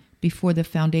foreordained before the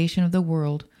foundation of the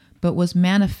world, but was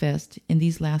manifest in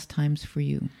these last times for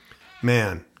you.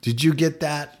 Man, did you get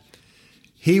that?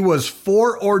 He was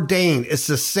foreordained. It's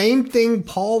the same thing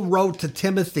Paul wrote to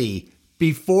Timothy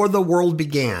before the world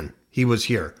began. He was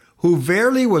here. Who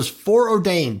verily was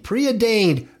foreordained,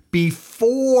 preordained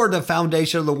before the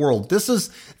foundation of the world. This is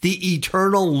the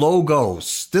eternal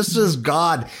Logos. This is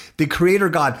God, the Creator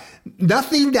God.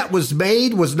 Nothing that was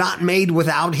not made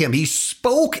without him. He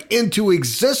spoke into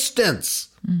existence.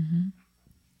 Mm-hmm.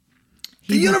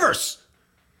 The universe.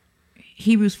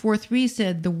 Hebrews 4:3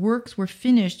 said, the works were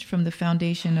finished from the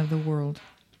foundation of the world.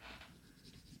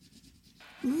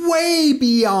 Way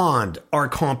beyond our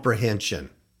comprehension.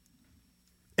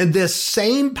 And this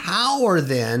same power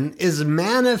then is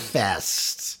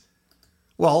manifest.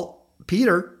 Well,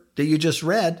 Peter, that you just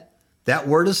read, that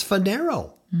word is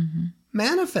phanero. Mm-hmm.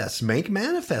 Manifest, make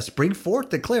manifest, bring forth,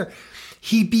 declare.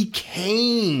 He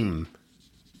became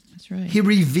That's right. He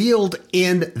revealed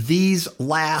in these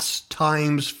last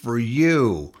times for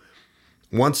you.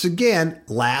 Once again,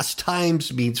 last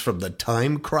times means from the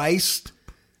time Christ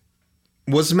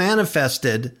was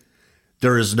manifested,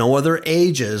 there is no other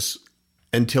ages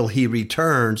until he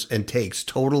returns and takes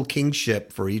total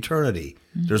kingship for eternity.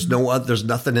 Mm-hmm. There's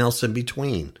nothing else in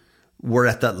between. We're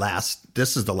at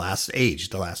this is the last age,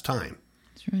 the last time.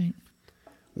 That's right.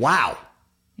 Wow.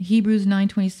 Hebrews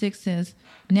 9:26 says,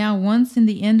 "Now once in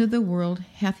the end of the world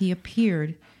hath he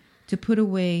appeared to put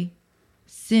away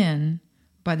sin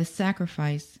by the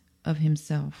sacrifice of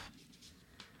himself."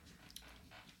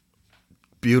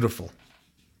 Beautiful.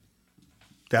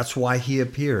 That's why he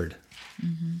appeared.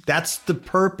 Mm-hmm. That's the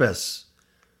purpose.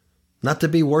 Not to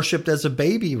be worshipped as a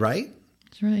baby, right?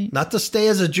 That's right. Not to stay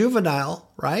as a juvenile,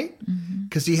 right?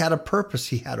 Because he had a purpose.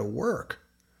 He had a work.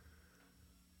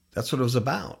 That's what it was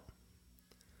about.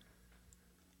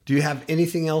 Do you have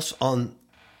anything else on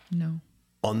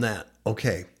that?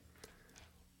 Okay.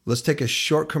 Let's take a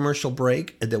short commercial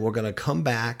break, and then we're going to come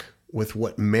back with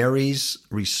what Mary's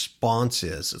response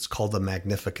is. It's called the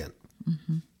Magnificat.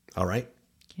 Mm-hmm. All right?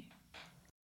 Okay.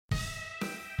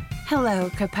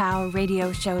 Hello, Kapow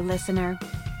Radio Show listener.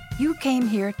 You came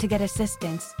here to get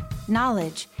assistance,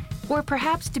 knowledge, or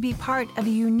perhaps to be part of a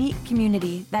unique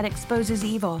community that exposes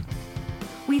evil.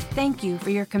 We thank you for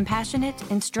your compassionate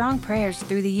and strong prayers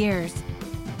through the years.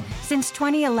 Since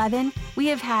 2011, we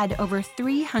have had over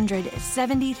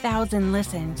 370,000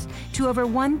 listens to over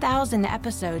 1,000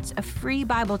 episodes of free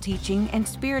Bible teaching and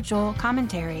spiritual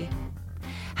commentary.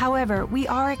 However, we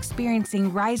are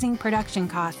experiencing rising production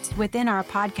costs within our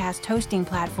podcast hosting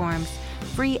platforms,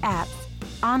 free apps,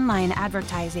 online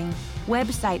advertising,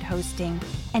 website hosting,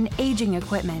 and aging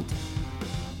equipment.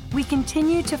 We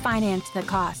continue to finance the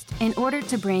cost in order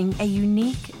to bring a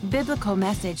unique biblical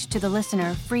message to the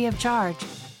listener free of charge.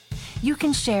 You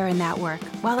can share in that work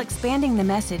while expanding the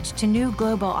message to new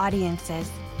global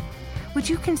audiences. Would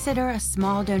you consider a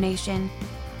small donation?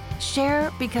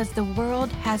 Share because the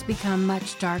world has become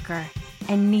much darker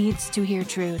and needs to hear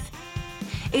truth.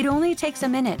 It only takes a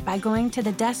minute by going to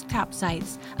the desktop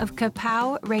sites of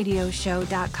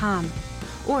kapowradioshow.com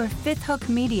or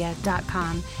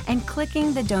fifthhookmedia.com and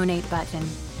clicking the donate button.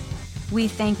 We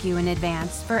thank you in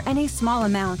advance for any small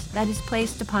amount that is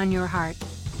placed upon your heart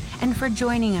and for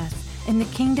joining us in the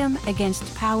kingdom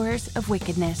against powers of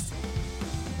wickedness.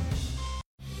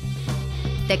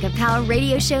 The Kapow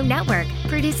Radio Show Network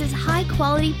produces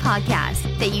high-quality podcasts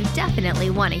that you definitely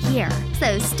want to hear.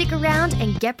 So stick around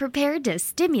and get prepared to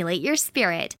stimulate your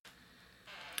spirit.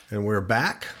 And we're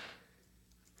back.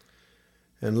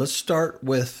 And let's start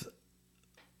with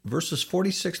verses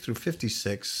 46 through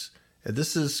 56. And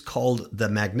this is called the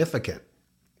Magnificat.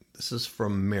 This is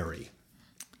from Mary.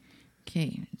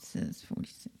 Okay, it says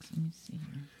 46. Let me see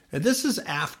here. And this is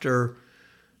after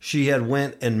she had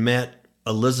went and met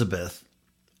Elizabeth,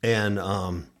 and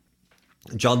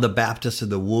John the Baptist in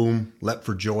the womb leapt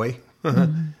for joy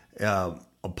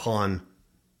upon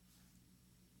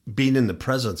being in the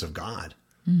presence of God.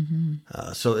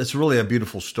 Mm-hmm. So it's really a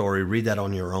beautiful story. Read that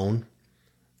on your own.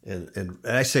 And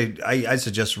I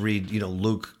suggest read,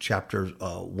 Luke chapter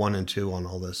 1 and 2 on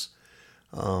all this.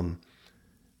 And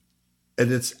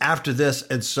it's after this.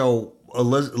 And so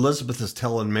Elizabeth is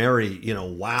telling Mary,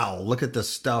 wow, look at this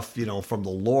stuff, from the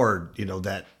Lord,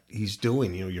 that he's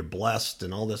doing, you're blessed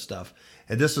and all this stuff.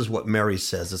 And this is what Mary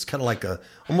says. It's kind of like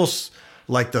almost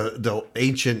like the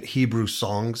ancient Hebrew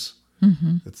songs.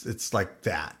 Mm-hmm. It's like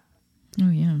that. Oh,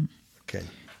 yeah. Okay.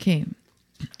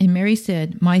 And Mary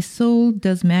said, "My soul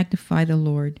does magnify the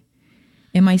Lord,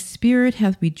 and my spirit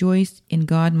hath rejoiced in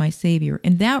God my Savior."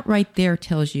 And that right there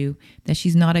tells you that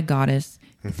she's not a goddess,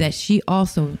 that she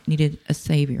also needed a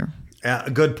Savior.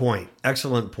 Good point.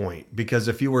 Excellent point. Because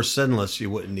if you were sinless, you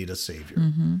wouldn't need a Savior.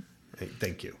 Mm-hmm.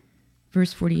 Thank you.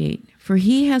 Verse 48, "For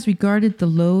he has regarded the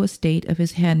low estate of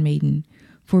his handmaiden.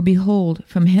 For behold,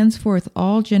 from henceforth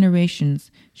all generations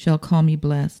shall call me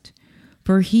blessed.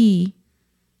 For he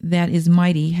that is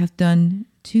mighty hath done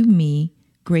to me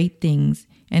great things,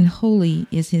 and holy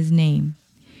is his name.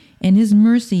 And his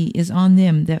mercy is on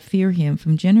them that fear him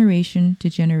from generation to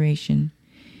generation.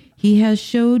 He has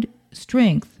showed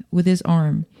strength with his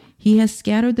arm. He has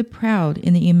scattered the proud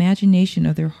in the imagination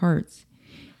of their hearts.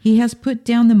 He has put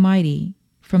down the mighty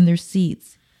from their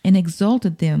seats, and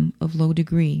exalted them of low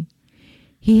degree.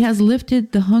 He has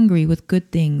lifted the hungry with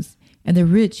good things, and the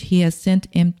rich he has sent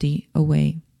empty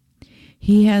away.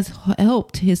 He has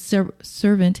helped his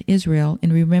servant Israel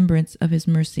in remembrance of his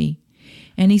mercy.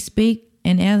 And he spake,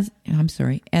 as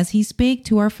he spake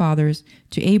to our fathers,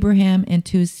 to Abraham and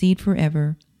to his seed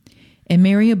forever. And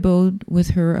Mary abode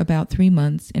with her about 3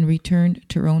 months and returned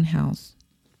to her own house.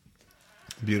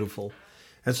 Beautiful.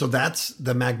 And so that's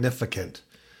the Magnificat.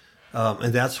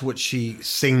 And that's what she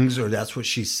sings, or that's what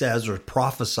she says or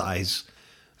prophesies,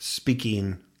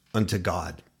 speaking unto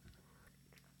God.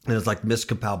 And it's like Miss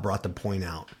Kapow brought the point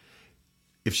out.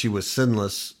 If she was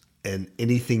sinless and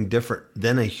anything different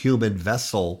than a human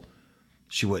vessel,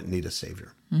 she wouldn't need a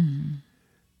Savior. Mm-hmm.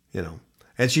 You know,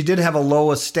 and she did have a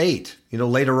low estate. You know,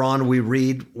 later on we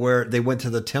read where they went to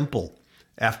the temple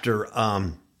after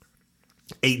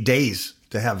 8 days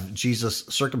to have Jesus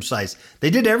circumcised. They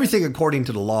did everything according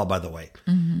to the law, by the way.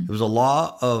 Mm-hmm. It was a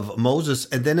law of Moses,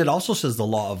 and then it also says the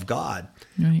law of God,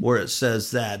 right, where it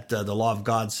says that the law of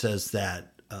God says that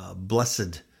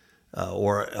blessed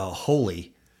or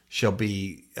holy shall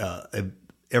be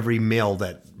every male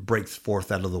that breaks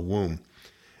forth out of the womb.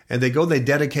 And they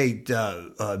dedicate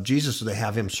Jesus, so they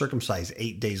have him circumcised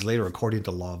 8 days later according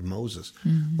to the law of Moses,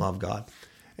 mm-hmm, law of God.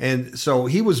 And so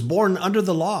he was born under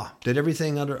the law, did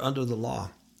everything under the law,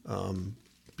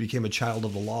 became a child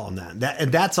of the law on that.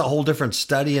 And that's a whole different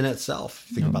study in itself.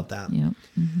 Think about that. Yeah.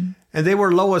 Mm-hmm. And they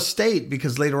were low estate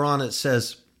because later on it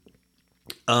says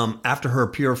after her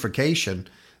purification,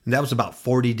 and that was about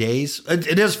 40 days.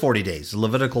 It is 40 days. The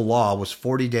Levitical law was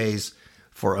 40 days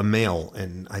for a male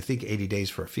and I think 80 days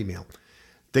for a female.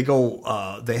 They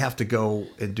have to go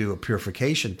and do a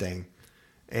purification thing.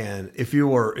 And if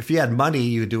you had money,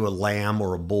 you would do a lamb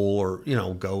or a bull or,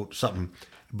 goat, something.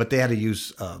 But they had to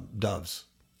use doves,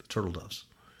 turtle doves.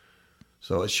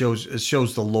 So it shows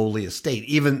the lowly estate.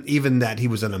 Even that he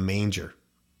was in a manger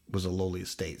was a lowly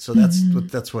estate. So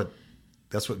that's what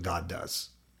God does,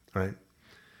 right?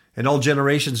 And all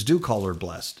generations do call her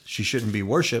blessed. She shouldn't be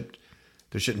worshipped.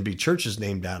 There shouldn't be churches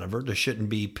named out of her. There shouldn't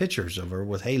be pictures of her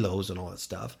with halos and all that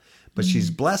stuff. But she's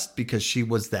blessed because she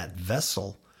was that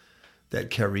vessel that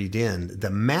carried in the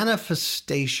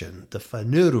manifestation, the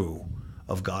phaneru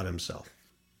of God himself.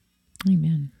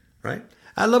 Amen. Right?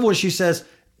 I love when she says,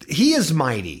 he is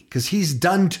mighty because he's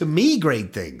done to me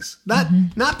great things.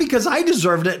 Not because I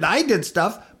deserved it and I did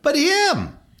stuff, but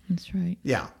him. That's right.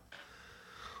 Yeah.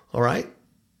 All right.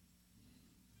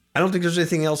 I don't think there's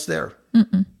anything else there.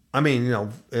 Mm-mm. I mean,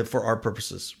 for our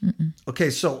purposes. Mm-mm. Okay,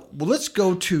 so let's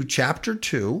go to chapter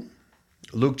 2,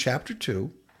 Luke chapter 2,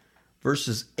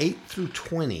 verses 8 through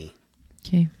 20.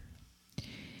 Okay.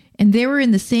 And there were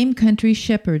in the same country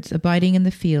shepherds abiding in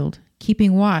the field,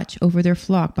 keeping watch over their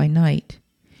flock by night.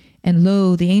 And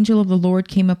lo, the angel of the Lord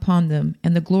came upon them,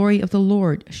 and the glory of the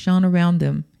Lord shone around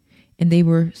them, and they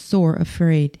were sore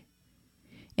afraid.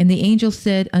 And the angel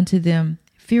said unto them,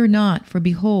 Fear not, for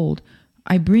behold,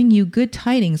 I bring you good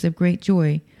tidings of great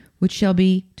joy, which shall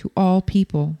be to all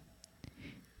people.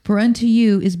 For unto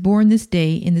you is born this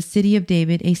day in the city of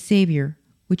David a Savior,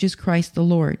 which is Christ the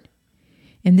Lord.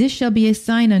 And this shall be a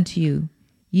sign unto you.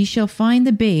 Ye shall find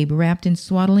the babe wrapped in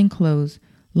swaddling clothes,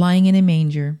 lying in a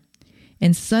manger.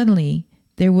 And suddenly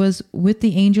there was with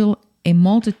the angel a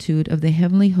multitude of the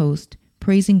heavenly host,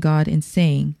 praising God and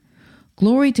saying,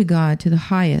 Glory to God to the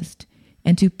highest,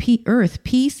 and to earth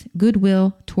peace,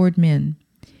 goodwill toward men.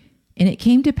 And it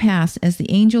came to pass, as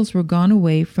the angels were gone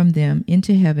away from them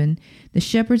into heaven, the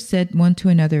shepherds said one to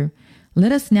another,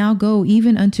 Let us now go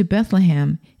even unto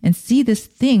Bethlehem, and see this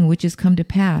thing which is come to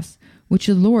pass, which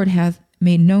the Lord hath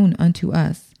made known unto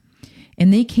us.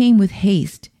 And they came with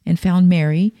haste, and found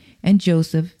Mary, and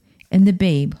Joseph, and the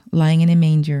babe lying in a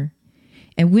manger.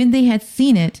 And when they had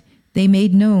seen it, they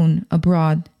made known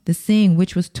abroad the saying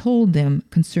which was told them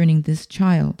concerning this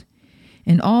child.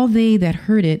 And all they that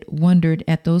heard it wondered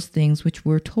at those things which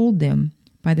were told them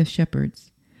by the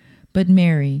shepherds. But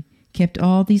Mary kept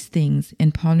all these things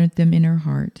and pondered them in her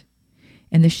heart.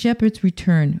 And the shepherds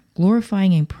returned,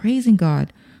 glorifying and praising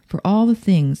God for all the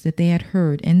things that they had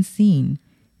heard and seen,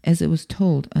 as it was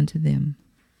told unto them.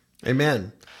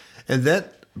 Amen. And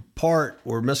that part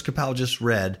where Miss Kapow just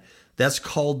read, that's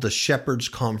called the shepherd's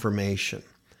confirmation.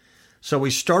 So we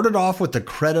started off with the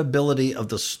credibility of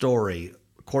the story,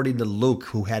 according to Luke,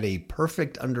 who had a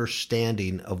perfect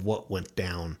understanding of what went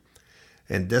down.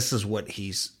 And this is what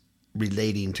he's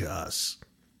relating to us,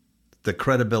 the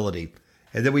credibility.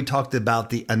 And then we talked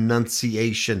about the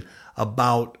annunciation,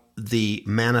 about the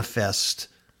manifestation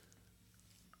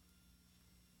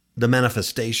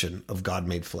of God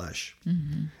made flesh.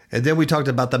 Mm-hmm. And then we talked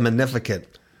about the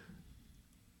Magnificat,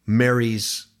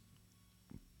 Mary's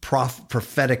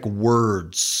prophetic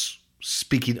words,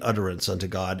 speaking utterance unto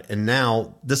God. And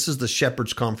now this is the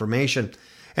shepherd's confirmation.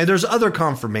 And there's other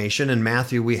confirmation. In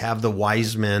Matthew, we have the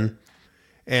wise men,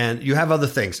 and you have other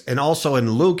things. And also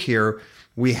in Luke here,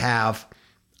 we have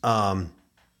when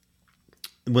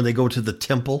they go to the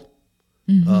temple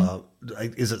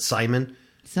Is it Simon?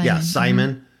 Simon. Yeah,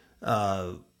 Simon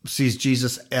sees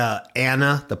Jesus.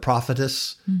 Anna, the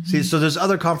prophetess. See, so there's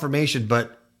other confirmation,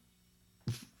 but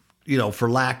for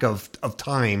lack of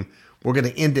time, we're going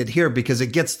to end it here because it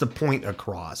gets the point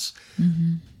across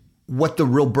what the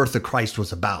real birth of Christ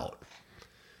was about.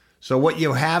 So what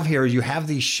you have here, you have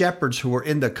these shepherds who were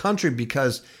in the country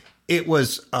because it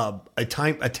was a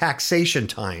taxation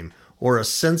time or a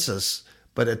census,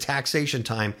 but a taxation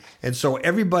time. And so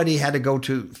everybody had to go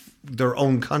to their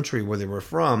own country where they were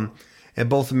from. And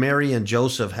both Mary and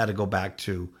Joseph had to go back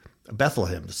to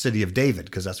Bethlehem, the city of David,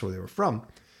 because that's where they were from.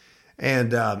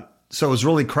 And so it was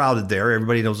really crowded there.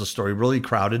 Everybody knows the story, really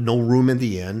crowded, no room in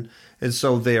the inn. And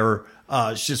so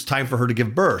it's just time for her to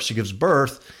give birth. She gives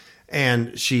birth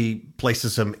and she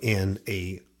places him in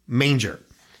a manger,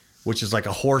 which is like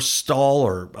a horse stall,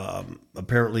 or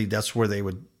apparently that's where they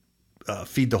would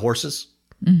feed the horses,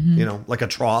 like a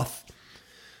trough.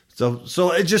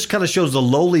 So it just kind of shows the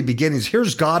lowly beginnings.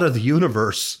 Here's God of the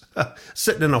universe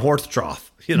sitting in a horse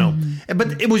trough,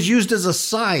 but it was used as a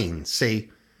sign,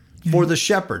 for the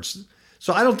shepherds.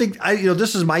 So I don't think,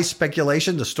 this is my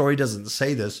speculation. The story doesn't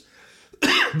say this,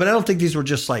 but I don't think these were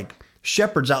just like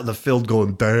shepherds out in the field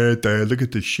going, dad, look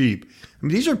at the sheep. I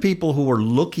mean, these are people who were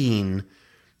looking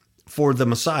for the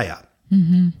Messiah.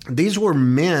 These were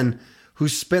men who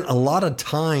spent a lot of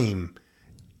time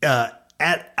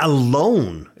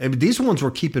alone. I mean, these ones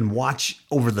were keeping watch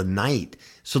over the night.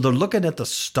 So they're looking at the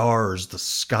stars, the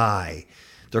sky.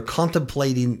 They're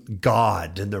contemplating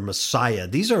God and their Messiah.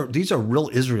 These are real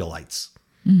Israelites.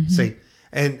 See?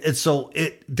 And so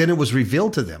then it was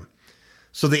revealed to them.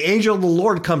 So the angel of the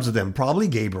Lord comes to them, probably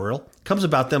Gabriel, comes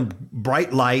about them,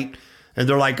 bright light, and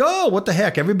they're like, oh, what the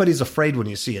heck? Everybody's afraid when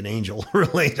you see an angel,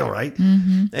 really, all right?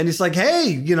 And he's like,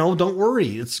 hey, don't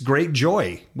worry. It's great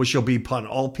joy, which shall be upon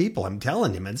all people. I'm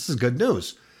telling you, man, this is good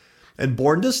news. And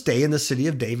born this day in the city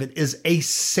of David is a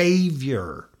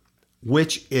Savior,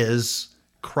 which is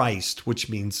Christ, which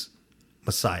means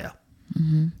Messiah.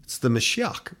 It's the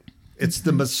Mashiach. It's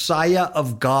the Messiah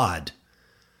of God.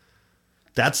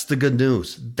 That's the good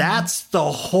news. That's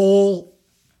the whole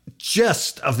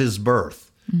gist of his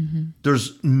birth.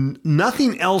 There's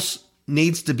nothing else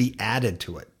needs to be added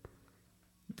to it.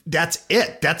 That's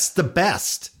it. That's the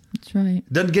best. That's right.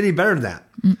 Doesn't get any better than that.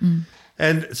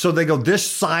 And so they go, this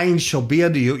sign shall be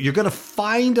unto you. You're going to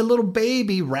find a little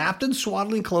baby wrapped in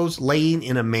swaddling clothes laying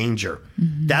in a manger.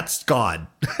 That's God.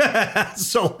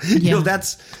 So,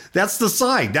 that's the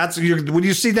sign. When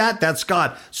you see that, that's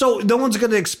God. So no one's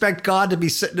going to expect God to be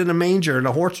sitting in a manger in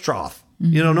a horse trough.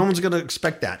 No one's going to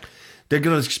expect that. They're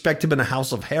going to expect him in the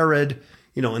house of Herod,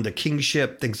 in the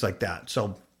kingship, things like that.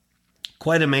 So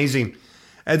quite amazing.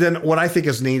 And then what I think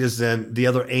is neat is then the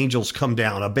other angels come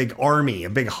down, a big army, a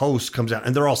big host comes down,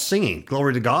 and they're all singing,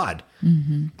 glory to God.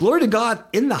 Glory to God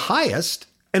in the highest,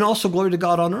 and also glory to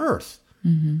God on earth.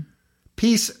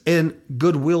 Peace and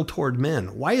goodwill toward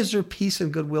men. Why is there peace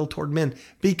and goodwill toward men?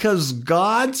 Because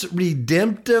God's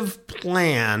redemptive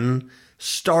plan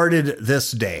started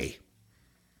this day.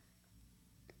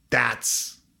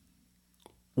 That's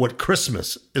what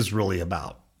Christmas is really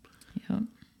about. Yep.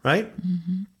 Right?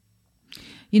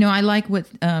 I like what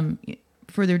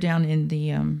further down in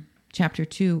the chapter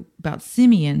 2 about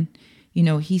Simeon,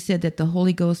 he said that the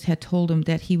Holy Ghost had told him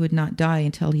that he would not die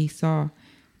until he saw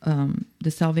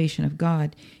the salvation of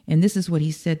God. And this is what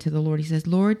he said to the Lord. He says,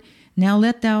 Lord, now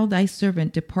let thou thy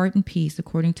servant depart in peace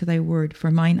according to thy word, for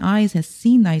mine eyes have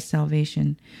seen thy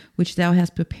salvation, which thou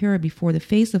hast prepared before the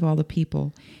face of all the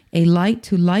people, a light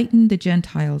to lighten the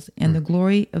Gentiles and the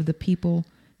glory of the people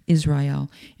Israel.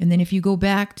 And then if you go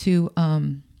back to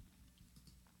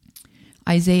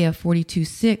Isaiah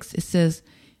 42:6, it says,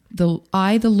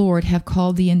 I, the Lord, have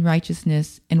called thee in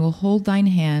righteousness, and will hold thine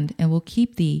hand, and will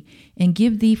keep thee, and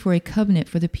give thee for a covenant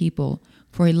for the people,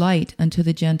 for a light unto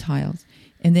the Gentiles.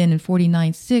 And then in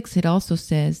 49:6, it also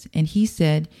says, and he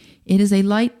said, it is a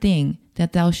light thing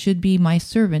that thou should be my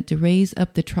servant to raise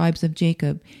up the tribes of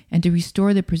Jacob, and to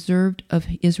restore the preserved of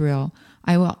Israel.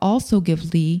 I will also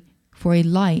give thee for a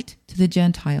light to the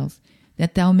Gentiles,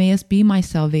 that thou mayest be my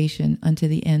salvation unto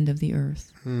the end of the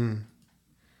earth.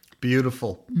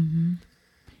 Beautiful.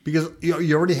 Because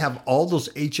you already have all those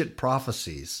ancient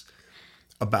prophecies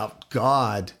about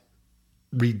God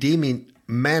redeeming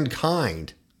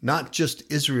mankind, not just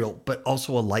Israel, but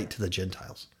also a light to the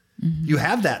Gentiles. You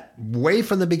have that way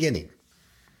from the beginning.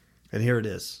 And here it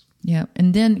is. Yeah.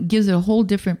 And then gives it a whole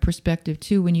different perspective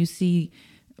too when you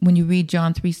read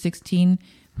John 3:16,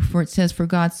 for it says, for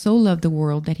God so loved the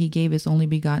world that he gave his only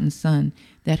begotten Son,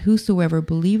 that whosoever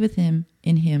believeth in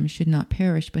him should not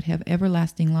perish, but have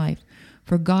everlasting life.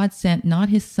 For God sent not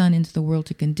his Son into the world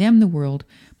to condemn the world,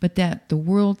 but that the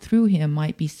world through him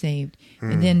might be saved.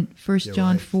 And then 1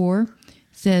 John 4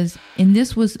 says, "In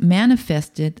this was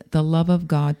manifested the love of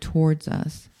God towards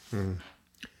us."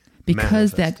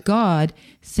 Because that God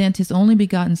sent his only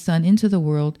begotten Son into the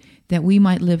world that we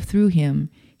might live through him.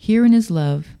 Herein is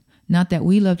love, not that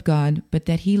we loved God, but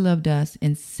that he loved us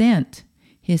and sent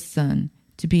his Son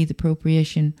to be the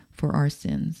propitiation for our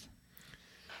sins.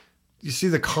 You see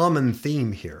the common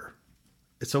theme here.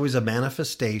 It's always a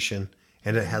manifestation,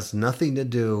 and it has nothing to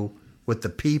do with the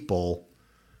people,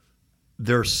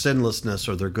 their sinlessness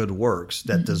or their good works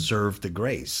that deserve the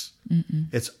grace.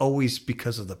 It's always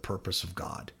because of the purpose of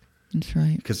God. That's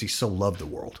right. Because he so loved the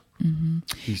world.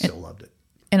 He so loved it.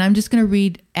 And I'm just going to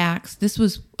read Acts. This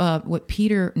was what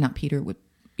Peter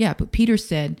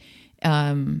said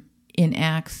in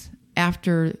Acts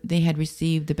after they had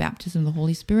received the baptism of the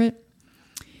Holy Spirit.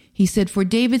 He said, "For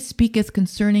David speaketh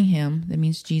concerning him," that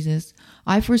means Jesus,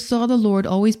 "I foresaw the Lord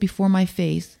always before my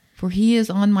face, for he is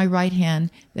on my right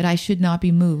hand, that I should not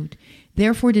be moved.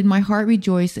 Therefore did my heart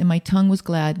rejoice, and my tongue was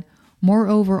glad.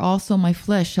 Moreover also my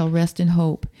flesh shall rest in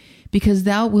hope. Because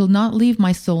thou wilt not leave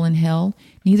my soul in hell,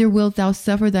 neither wilt thou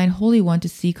suffer thine Holy One to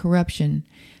see corruption.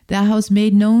 Thou hast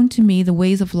made known to me the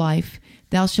ways of life.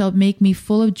 Thou shalt make me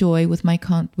full of joy with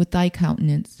thy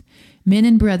countenance. Men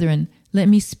and brethren, let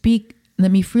me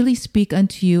freely speak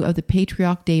unto you of the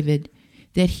patriarch David,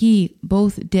 that he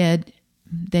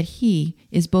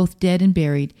is both dead and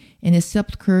buried, and his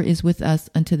sepulchre is with us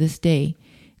unto this day.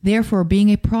 Therefore,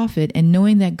 being a prophet, and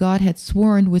knowing that God had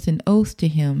sworn with an oath to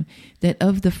him, that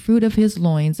of the fruit of his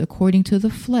loins, according to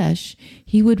the flesh,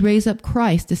 he would raise up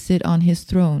Christ to sit on his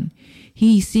throne.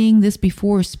 He, seeing this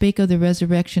before, spake of the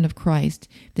resurrection of Christ,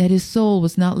 that his soul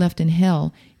was not left in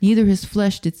hell, neither his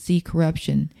flesh did see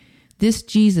corruption. This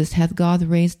Jesus hath God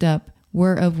raised up,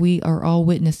 whereof we are all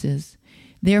witnesses.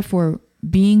 Therefore,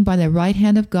 being by the right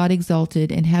hand of God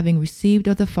exalted, and having received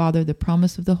of the Father the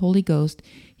promise of the Holy Ghost,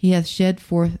 he hath shed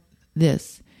forth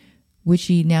this, which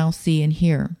ye now see and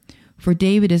hear. For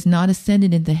David is not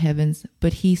ascended into the heavens,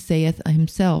 but he saith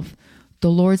himself, The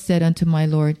Lord said unto my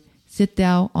Lord, Sit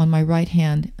thou on my right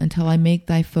hand, until I make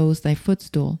thy foes thy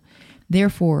footstool.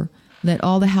 Therefore, let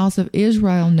all the house of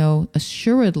Israel know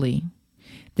assuredly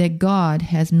that God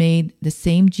has made the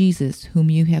same Jesus whom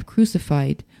you have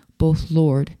crucified, both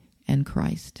Lord and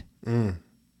Christ.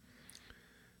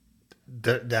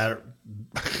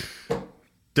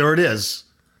 There it is.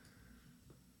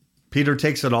 Peter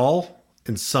takes it all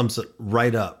and sums it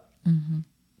right up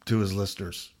to his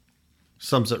listeners.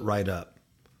 Sums it right up.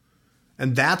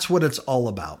 And that's what it's all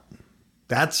about.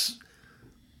 That's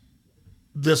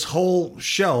this whole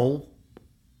show.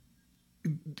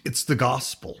 It's the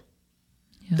gospel.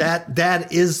 Yeah.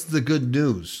 That is the good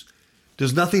news.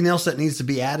 There's nothing else that needs to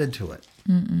be added to it.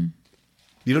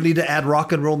 You don't need to add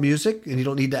rock and roll music, and you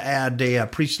don't need to add a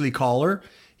priestly collar.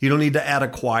 You don't need to add a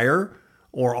choir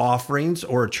or offerings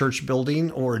or a church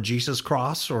building or a Jesus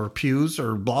cross or pews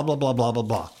or blah, blah, blah, blah, blah,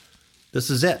 blah. This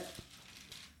is it.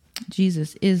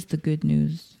 Jesus is the good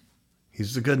news.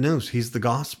 He's the good news. He's the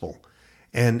gospel.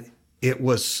 And it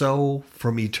was so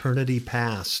from eternity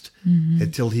past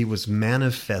until he was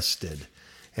manifested.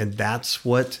 And that's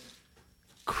what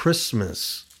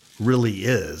Christmas really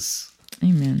is.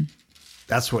 Amen.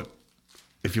 That's what,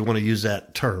 if you want to use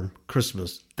that term,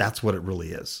 Christmas, that's what it really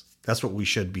is. That's what we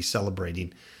should be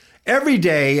celebrating every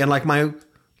day. And like my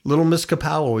little Miss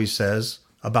Kapow always says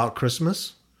about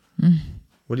Christmas,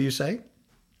 what do you say?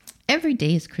 Every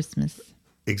day is Christmas.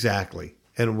 Exactly.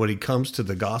 And when it comes to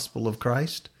the gospel of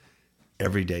Christ,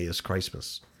 every day is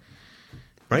Christmas.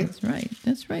 Right? That's right.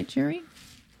 That's right, Jerry.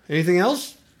 Anything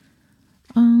else?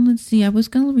 Let's see. I was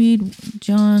going to read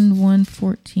John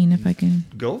 1:14 if I can.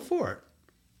 Go for it.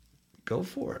 Go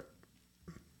for it.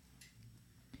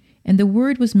 And the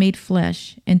Word was made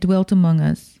flesh and dwelt among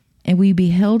us, and we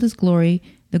beheld his glory,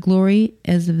 the glory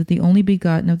as of the only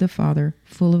begotten of the Father,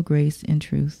 full of grace and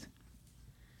truth.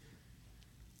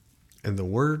 And the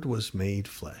Word was made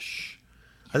flesh.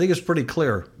 I think it's pretty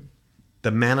clear.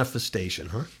 The manifestation,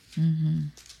 huh?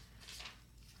 Is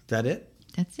that it?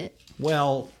 That's it.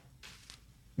 Well,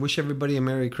 wish everybody a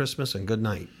Merry Christmas and good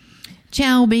night.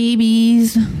 Ciao,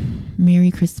 babies.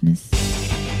 Merry Christmas.